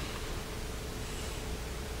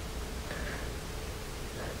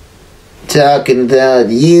 Talking about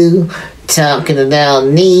you, talking about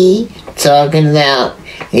me, talking about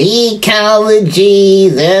ecology.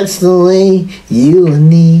 That's the way you and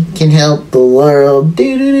me can help the world.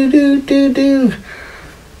 Do do do do do do.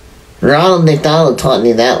 Ronald McDonald taught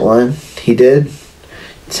me that one. He did?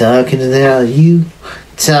 Talking about you,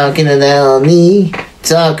 talking about me,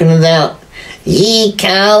 talking about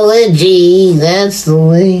ecology. That's the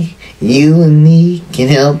way you and me can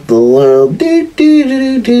help the world. Do do do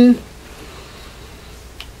do do.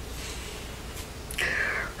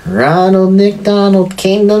 Ronald McDonald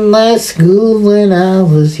came to my school when I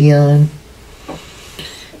was young.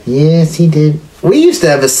 Yes, he did. We used to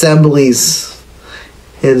have assemblies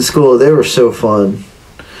in school. They were so fun.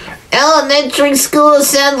 Elementary school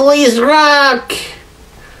assemblies rock!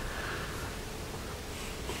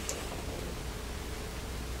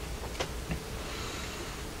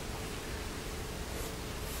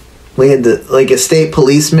 We had a state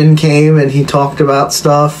policeman came and he talked about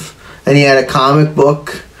stuff. And he had a comic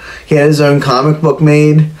book. He had his own comic book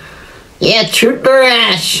made. Yeah, Trooper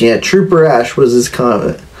Ash. Yeah, Trooper Ash was his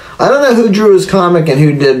comic. I don't know who drew his comic and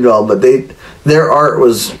who did it all, but their art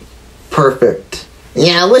was perfect.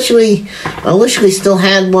 Yeah, I wish we still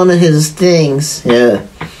had one of his things. Yeah.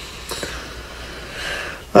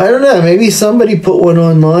 I don't know. Maybe somebody put one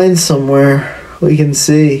online somewhere. We can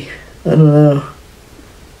see. I don't know.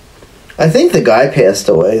 I think the guy passed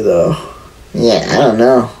away, though. Yeah, I don't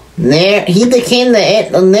know. He became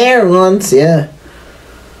the Nair once. Yeah.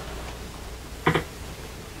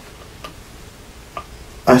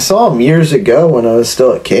 I saw him years ago when I was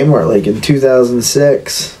still at Kmart, like in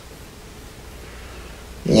 2006.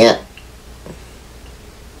 Yeah.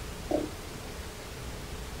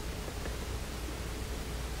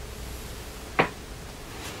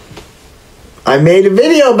 I made a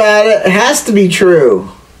video about it. It has to be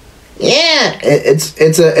true. Yeah. It's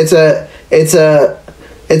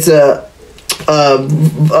a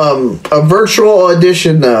virtual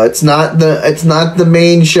audition though. It's not the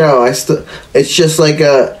main show. It's just like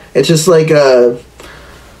a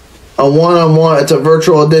one-on-one. It's a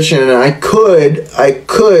virtual audition, and I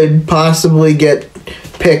could possibly get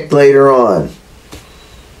picked later on.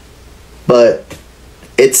 But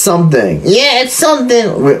it's something. Yeah, it's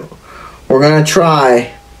something. We're gonna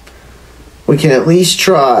try. We can at least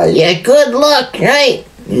try. Yeah, good luck, right?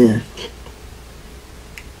 Yeah.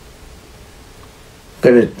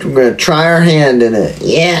 We're gonna try our hand in it.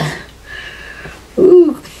 Yeah.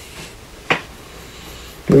 Ooh.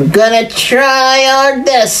 We're gonna try our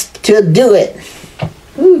best to do it.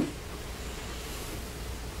 Ooh.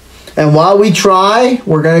 And while we try,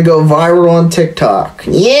 we're gonna go viral on TikTok.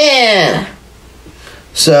 Yeah.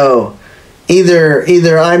 So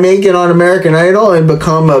either I make it on American Idol and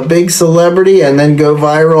become a big celebrity and then go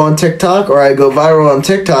viral on TikTok, or I go viral on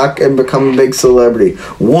TikTok and become a big celebrity.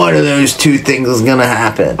 One of those two things is gonna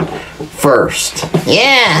happen first.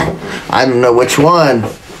 Yeah. I don't know which one,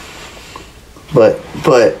 but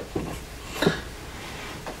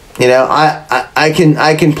you know, I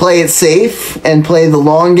can play it safe and play the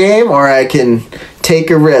long game, or I can take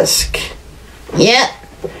a risk. Yeah.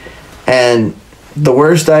 And the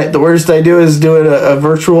worst I do is do a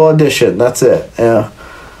virtual audition. That's it. Yeah.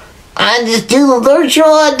 I just do the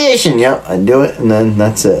virtual audition. Yep, I do it, and then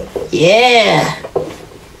that's it. Yeah.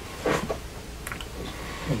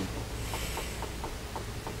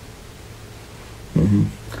 Mm-hmm.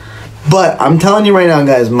 But I'm telling you right now,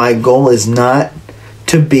 guys, my goal is not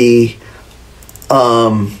to be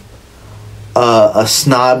a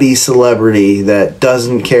snobby celebrity that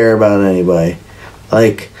doesn't care about anybody.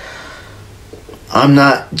 Like, I'm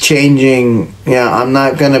not changing. Yeah, I'm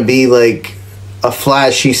not gonna be like a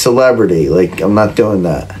flashy celebrity. Like, I'm not doing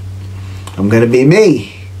that. I'm gonna be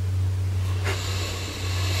me.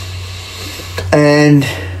 And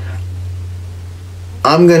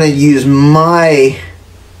I'm gonna use my.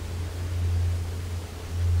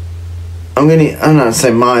 I'm not gonna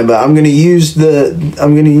say mine, but I'm gonna use the.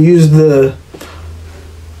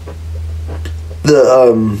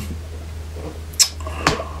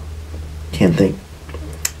 Can't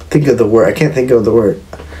think of the word. I can't think of the word.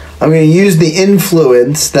 I'm gonna use the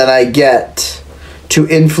influence that I get to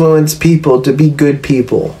influence people to be good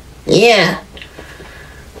people. Yeah.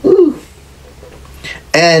 Woo.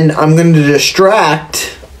 And I'm going to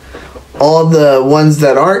distract all the ones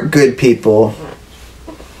that aren't good people.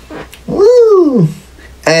 Woo.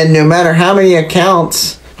 And no matter how many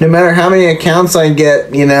accounts I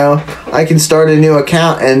get, you know, I can start a new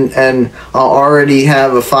account and I'll already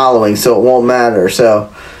have a following, so it won't matter.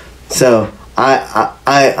 So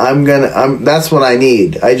I'm that's what I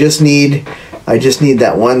need. I just need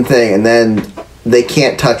that one thing, and then they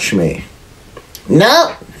can't touch me.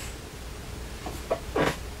 No.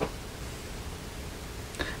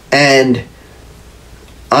 And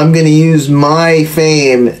I'm gonna use my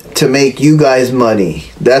fame to make you guys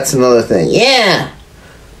money. That's another thing. Yeah.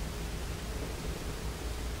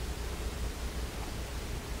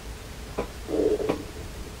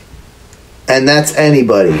 And that's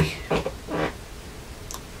anybody.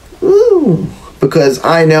 Ooh. Because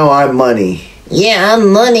I know I'm money. Yeah,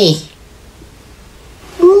 I'm money.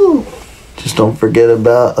 Ooh. Just don't forget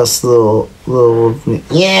about us little.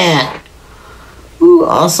 Yeah. Ooh,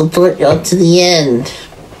 I'll support y'all to the end.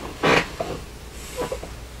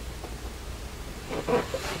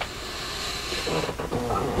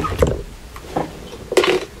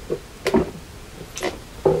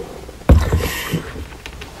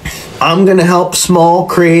 I'm gonna help small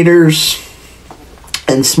creators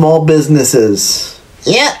and small businesses.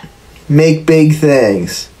 Yep. Make big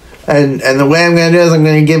things. And the way I'm going to do is I'm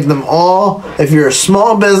going to give them all, if you're a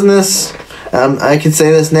small business, I can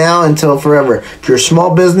say this now until forever. If you're a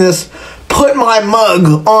small business, put my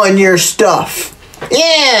mug on your stuff.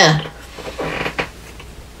 Yeah.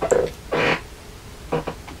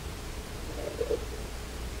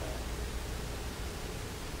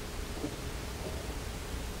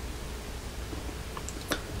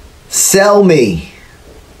 Sell me.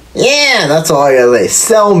 Yeah. That's all I gotta say.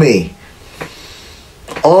 Sell me.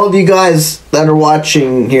 All of you guys that are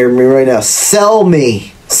watching me right now, sell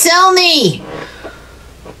me. Sell me.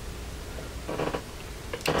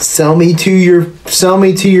 Sell me to your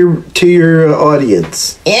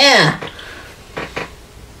audience. Yeah.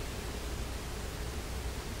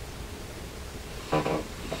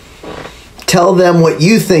 Tell them what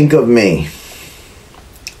you think of me.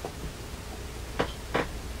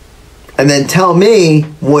 And then tell me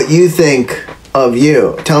what you think of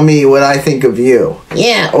you. Tell me what I think of you.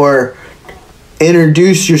 Yeah. Or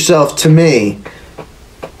introduce yourself to me.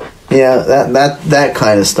 Yeah, that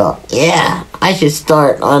kind of stuff. Yeah. I should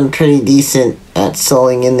start. I'm pretty decent at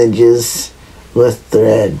sewing images with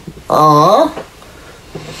thread. Aww.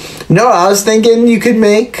 No, I was thinking you could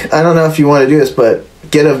make, I don't know if you want to do this, but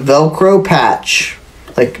get a Velcro patch.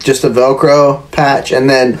 Like just a Velcro patch, and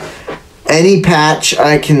then any patch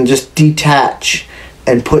I can just detach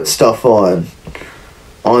and put stuff on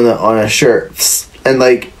a shirt. And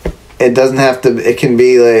like it doesn't have to, it can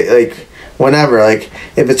be like whenever, like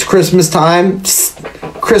if it's Christmas time,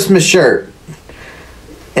 Christmas shirt.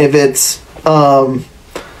 If it's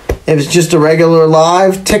just a regular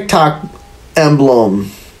live, TikTok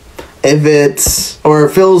emblem. If it's, or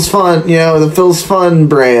Phil's Fun, you know, the Phil's Fun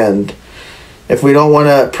brand. If we don't want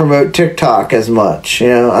to promote TikTok as much, you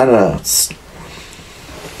know, I don't know.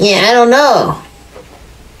 Yeah, I don't know.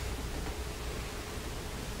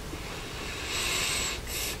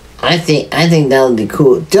 I think that would be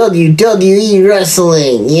cool. WWE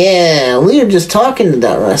wrestling. Yeah, we were just talking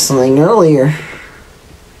about wrestling earlier.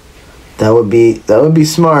 That would be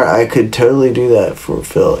smart. I could totally do that for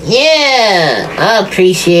Phil. Yeah, I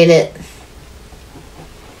appreciate it.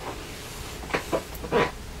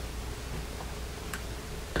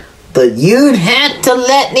 But you'd have to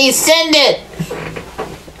let me send it.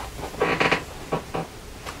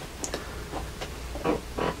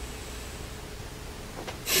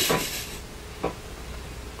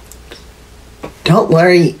 Don't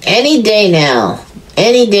worry, any day now.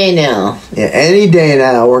 Any day now. Yeah, any day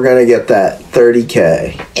now we're going to get that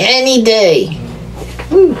 30K. Any day.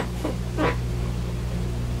 Woo.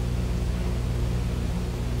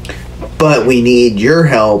 But we need your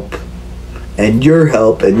help, and your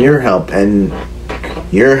help, and your help, and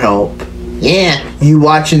your help. Yeah. You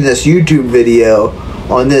watching this YouTube video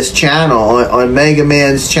on this channel, on Mega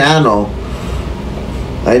Man's channel.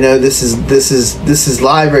 I know this is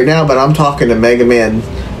live right now, but I'm talking to Mega Man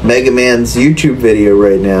Mega Man's YouTube video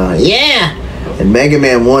right now. Yeah. And Mega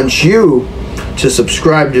Man wants you to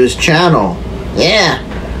subscribe to his channel. Yeah.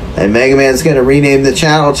 And Mega Man's gonna rename the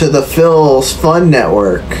channel to the Phil's Fun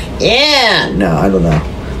Network. Yeah. No, I don't know.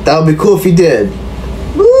 That would be cool if he did.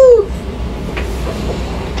 Woo.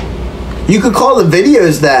 You could call the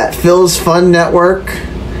videos that Phil's Fun Network.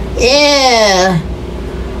 Yeah.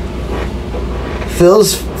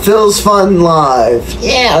 Phil's Fun Live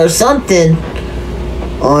Yeah, or something.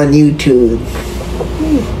 on YouTube.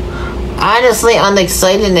 Honestly, I'm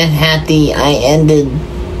excited and happy I ended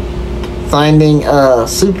finding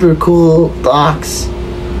super cool docs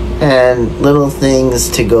and little things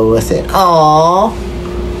to go with it. Aww.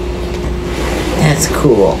 That's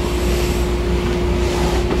cool.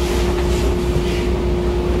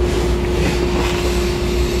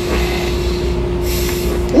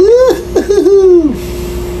 Woo-hoo-hoo.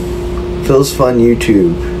 Phil's Fun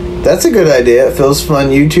YouTube. That's a good idea. Phil's Fun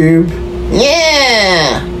YouTube.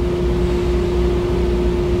 Yeah.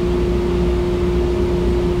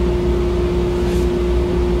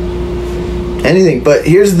 Anything. But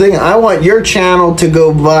here's the thing. I want your channel to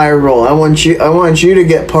go viral. I want you to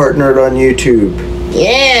get partnered on YouTube.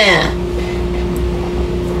 Yeah.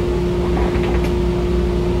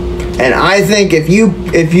 And I think if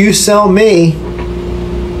you sell me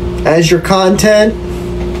as your content,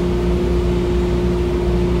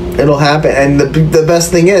 it'll happen. And the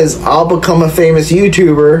best thing is, I'll become a famous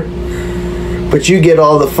YouTuber, but you get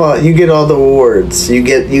all the fun. You get all the awards. You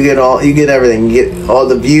get everything. You get all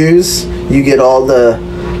the views. You get all the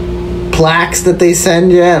plaques that they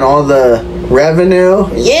send you and all the revenue.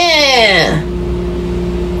 Yeah.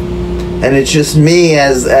 And it's just me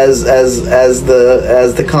as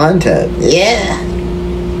the content. Yeah.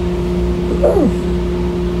 Ooh.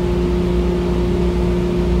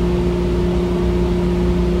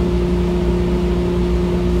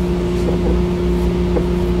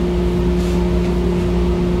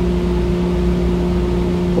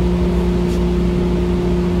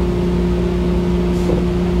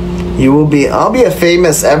 I'll be a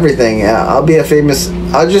famous everything. Yeah, I'll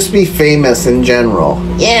just be famous in general.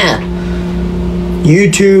 Yeah.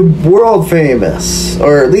 YouTube world famous,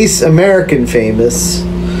 or at least American famous.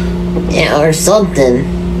 Yeah, or something.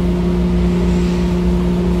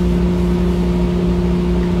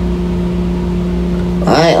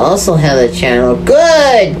 I also have a channel.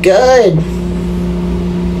 Good, good.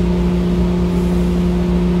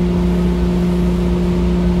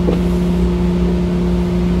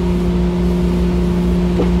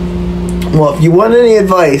 Well, if you want any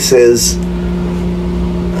advice, just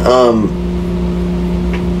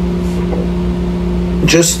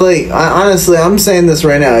like, honestly, I'm saying this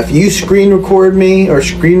right now. If you screen record me or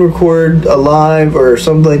screen record a live or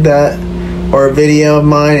something like that, or a video of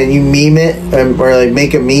mine, and you meme it, or like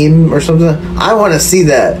make a meme or something, I want to see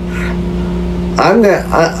that. I'm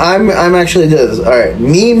actually doing this. All right,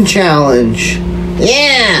 meme challenge.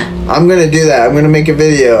 Yeah. I'm gonna do that. I'm gonna make a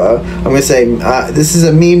video. I'm gonna say this is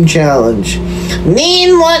a meme challenge.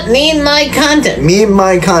 Meme what? Meme my content. Meme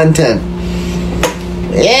my content.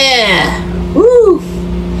 Yeah. Woo.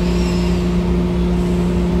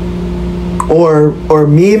 Or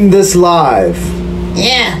meme this live.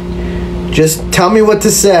 Yeah. Just tell me what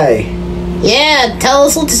to say. Yeah. Tell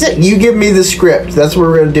us what to say. You give me the script. That's what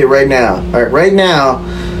we're gonna do right now. All right, right now.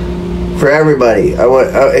 For everybody,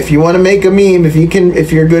 if you want to make a meme, if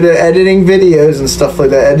you're good at editing videos and stuff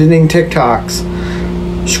like that, editing TikToks,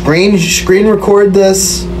 screen record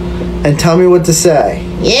this, and tell me what to say.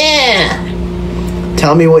 Yeah.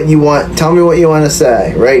 Tell me what you want. Tell me what you want to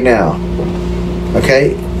say right now.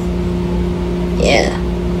 Okay. Yeah.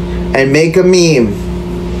 And make a meme.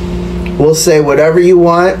 We'll say whatever you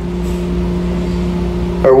want,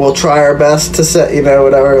 or we'll try our best to say,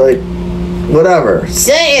 whatever, like, whatever.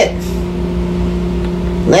 Say it.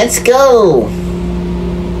 Let's go.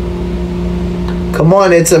 Come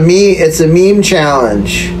on, it's a meme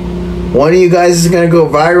challenge. One of you guys is gonna go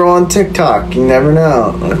viral on TikTok. You never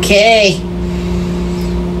know. Okay.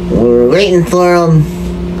 We're waiting for them.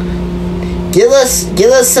 Give us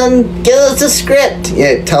a script.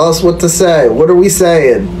 Yeah, tell us what to say. What are we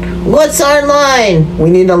saying? What's our line?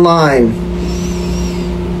 We need a line.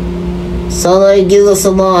 Somebody give us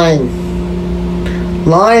a line.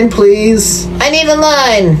 Line, please. I need a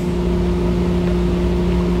line.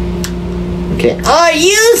 Okay. Are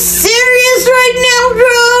you serious right now,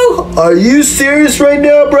 bro? Are you serious right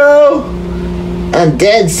now, bro? I'm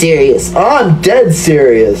dead serious. I'm dead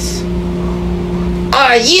serious.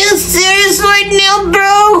 Are you serious right now,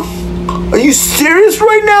 bro? Are you serious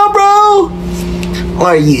right now, bro?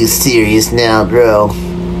 Are you serious now, bro?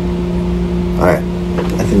 Alright.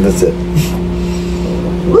 I think that's it.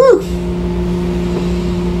 Woo!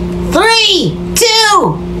 3, 2,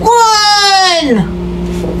 1!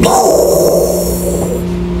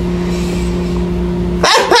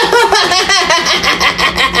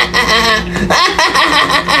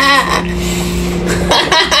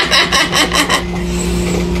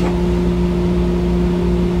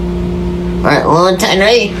 Alright, one more time,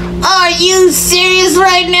 ready? Are you serious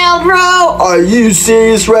right now, bro? Are you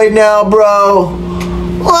serious right now, bro?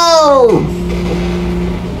 Whoa!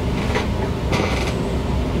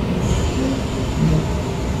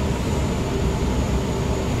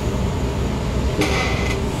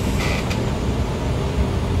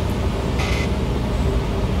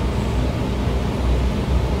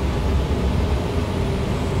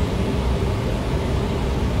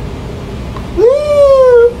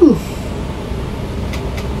 Woo!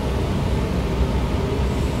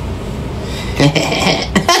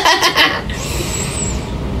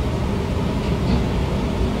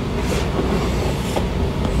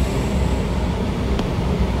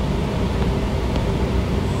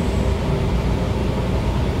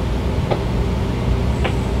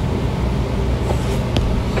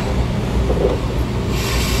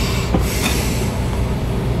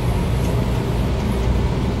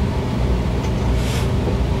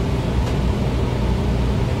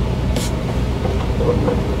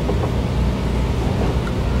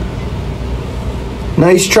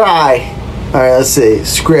 Nice try. Alright, let's see.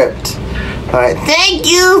 Script. Alright. Thank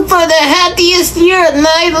you for the happiest year of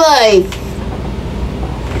my life.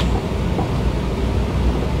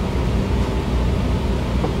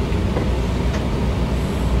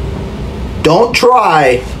 Don't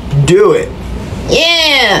try. Do it.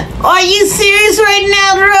 Yeah. Are you serious right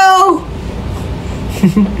now, bro?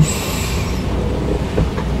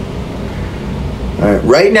 Alright,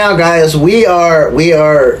 right now, guys, we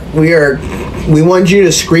want you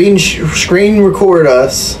to screen record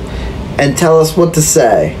us and tell us what to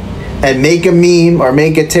say, and make a meme or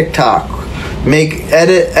make a TikTok,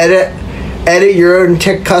 edit your own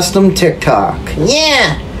custom TikTok,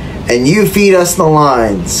 Yeah. and you feed us the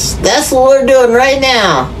lines. That's what we're doing right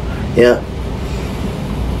now. Yep.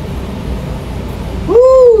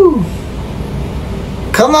 Woo!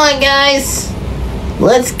 Come on, guys.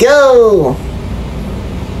 Let's go.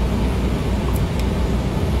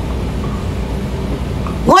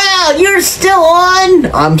 Wow, you're still on?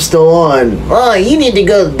 I'm still on. Oh, you need to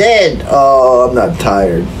go to bed. Oh, I'm not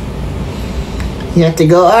tired. You have to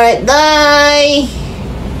go. Alright, bye.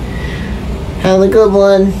 Have a good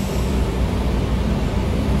one.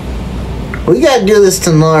 We gotta do this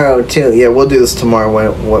tomorrow too. Yeah, we'll do this tomorrow.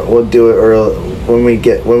 We'll do it early when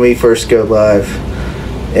we first go live.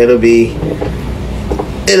 It'll be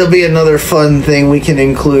another fun thing we can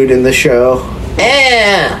include in the show.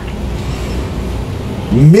 Yeah.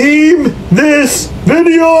 Meme this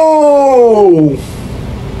video.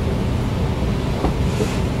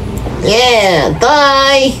 Yeah,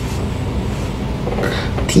 bye.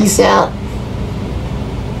 Peace out.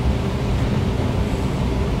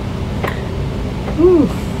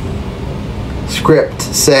 Script.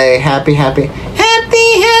 Say happy. Happy.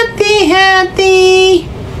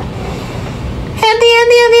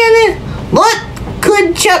 What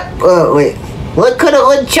could Chuck... Oh, wait. What could a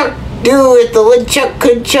woodchuck do if the woodchuck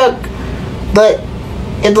could chuck? But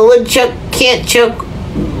if the woodchuck can't chuck,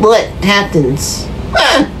 what happens?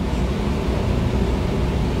 Ah.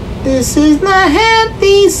 This is my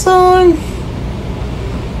happy song,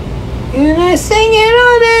 and I sing it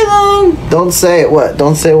all day long. Don't say it. What?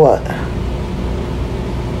 Don't say what?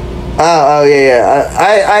 Oh yeah.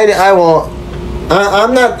 I won't.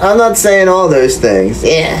 I'm not saying all those things.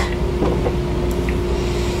 Yeah.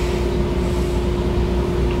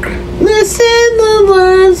 Listen the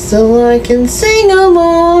words so I can sing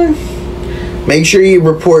along. Make sure you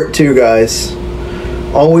report too, guys.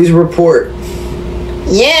 Always report.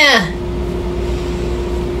 Yeah.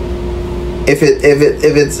 If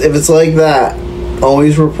it's like that,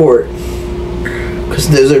 always report. Because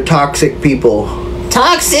those are toxic people.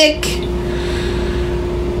 Toxic.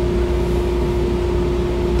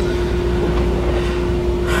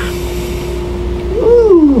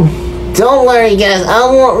 Ooh. Don't worry, guys. I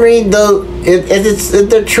won't read those. If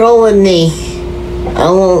they're trolling me, I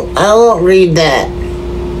won't read that.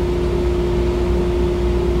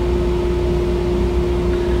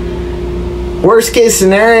 Worst case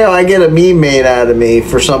scenario, I get a meme made out of me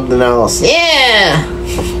for something else. Yeah.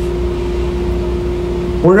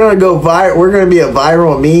 We're gonna go viral. We're gonna be a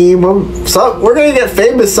viral meme. We're gonna get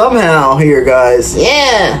famous somehow here, guys.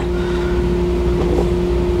 Yeah.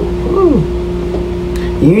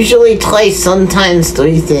 Usually twice, sometimes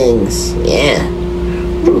three things. Yeah.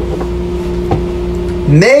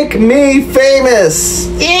 Make me famous.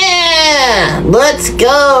 Yeah, let's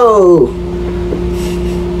go.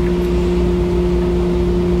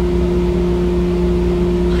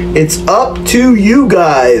 It's up to you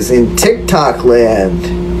guys in TikTok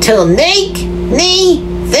land. To make me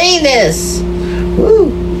famous.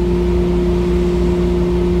 Woo.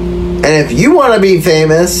 And if you want to be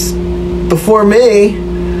famous before me,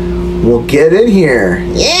 we'll get in here.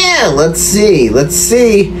 Yeah, Let's see. Let's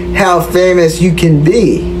see how famous you can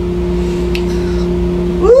be.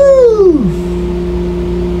 woo.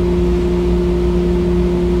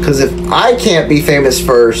 Because if I can't be famous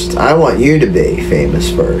first, I want you to be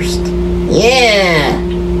famous first. Yeah.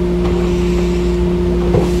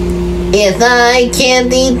 If I can't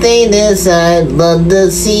be famous, I'd love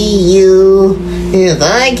to see you. If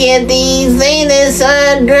I can't be famous,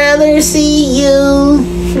 I'd rather see you.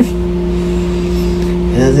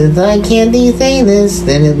 Cause if I can't be famous,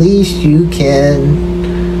 then at least you can.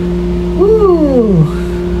 Woo.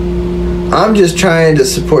 I'm just trying to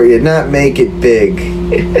support you, not make it big.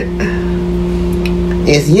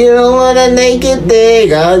 If you don't wanna make it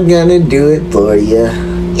big, I'm gonna do it for you.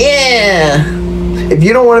 Yeah. If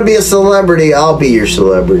you don't want to be a celebrity, I'll be your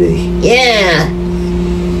celebrity. Yeah.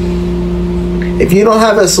 If you don't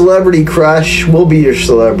have a celebrity crush, we'll be your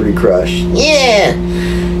celebrity crush. Yeah.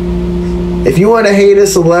 If you want to hate a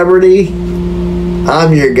celebrity,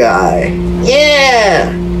 I'm your guy. Yeah.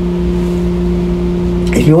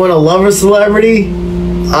 If you want to love a celebrity,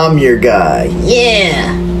 I'm your guy.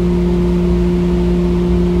 Yeah.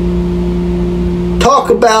 Talk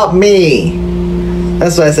about me.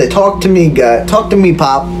 That's what I say. Talk to me, guy. Talk to me,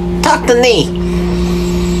 Pop. Talk to me.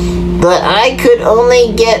 But I could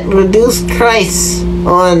only get reduced price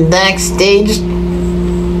on backstage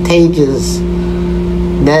pages.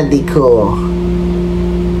 That'd be cool.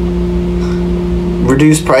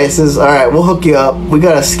 Reduced prices. All right, we'll hook you up. We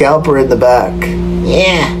got a scalper in the back.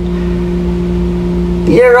 Yeah.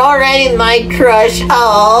 You're already my crush.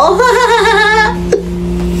 Oh.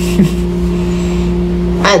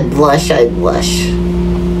 I'd blush.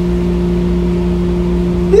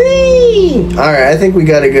 Whee! All right, I think we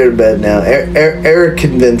got to go to bed now. Eric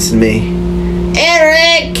convinced me.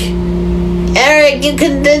 Eric, you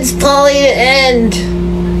convinced Polly to end.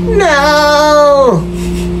 No.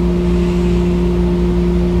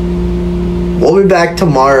 We'll be back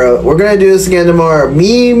tomorrow. We're gonna do this again tomorrow.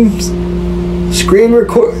 Memes, screen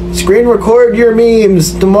record your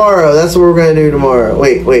memes tomorrow. That's what we're gonna do tomorrow.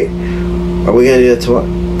 Wait. Are we gonna do it tomorrow?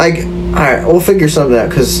 All right, we'll figure something out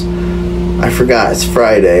because I forgot it's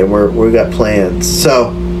Friday and we got plans.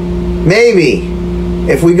 So maybe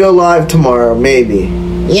if we go live tomorrow, maybe.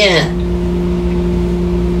 Yeah.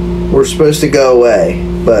 We're supposed to go away,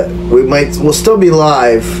 but we'll still be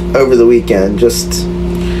live over the weekend.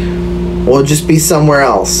 We'll just be somewhere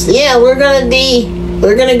else. Yeah, we're gonna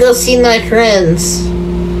go see my friends.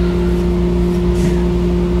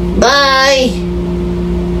 Bye.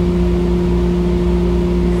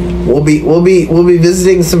 We'll be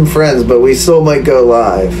visiting some friends, but we still might go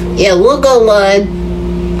live. Yeah, we'll go live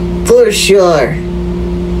for sure.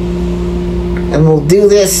 And we'll do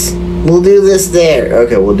this there.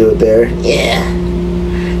 Okay, we'll do it there. Yeah.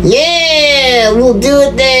 Yeah, we'll do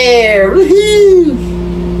it there. Woohoo!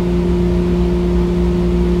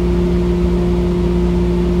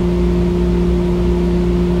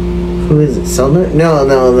 Who is it? Summer?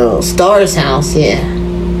 No. Star's house, yeah.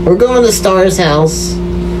 We're going to Star's house.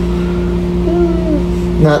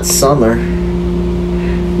 Not summer.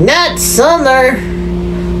 Not summer!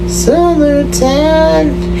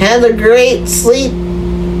 Summertime. Have a great sleep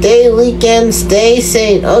day, weekend, stay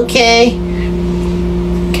safe. Okay.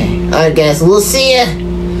 Alright guys, we'll see ya.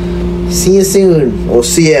 See you soon. We'll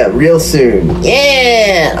see ya real soon.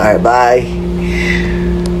 Yeah! Alright, bye.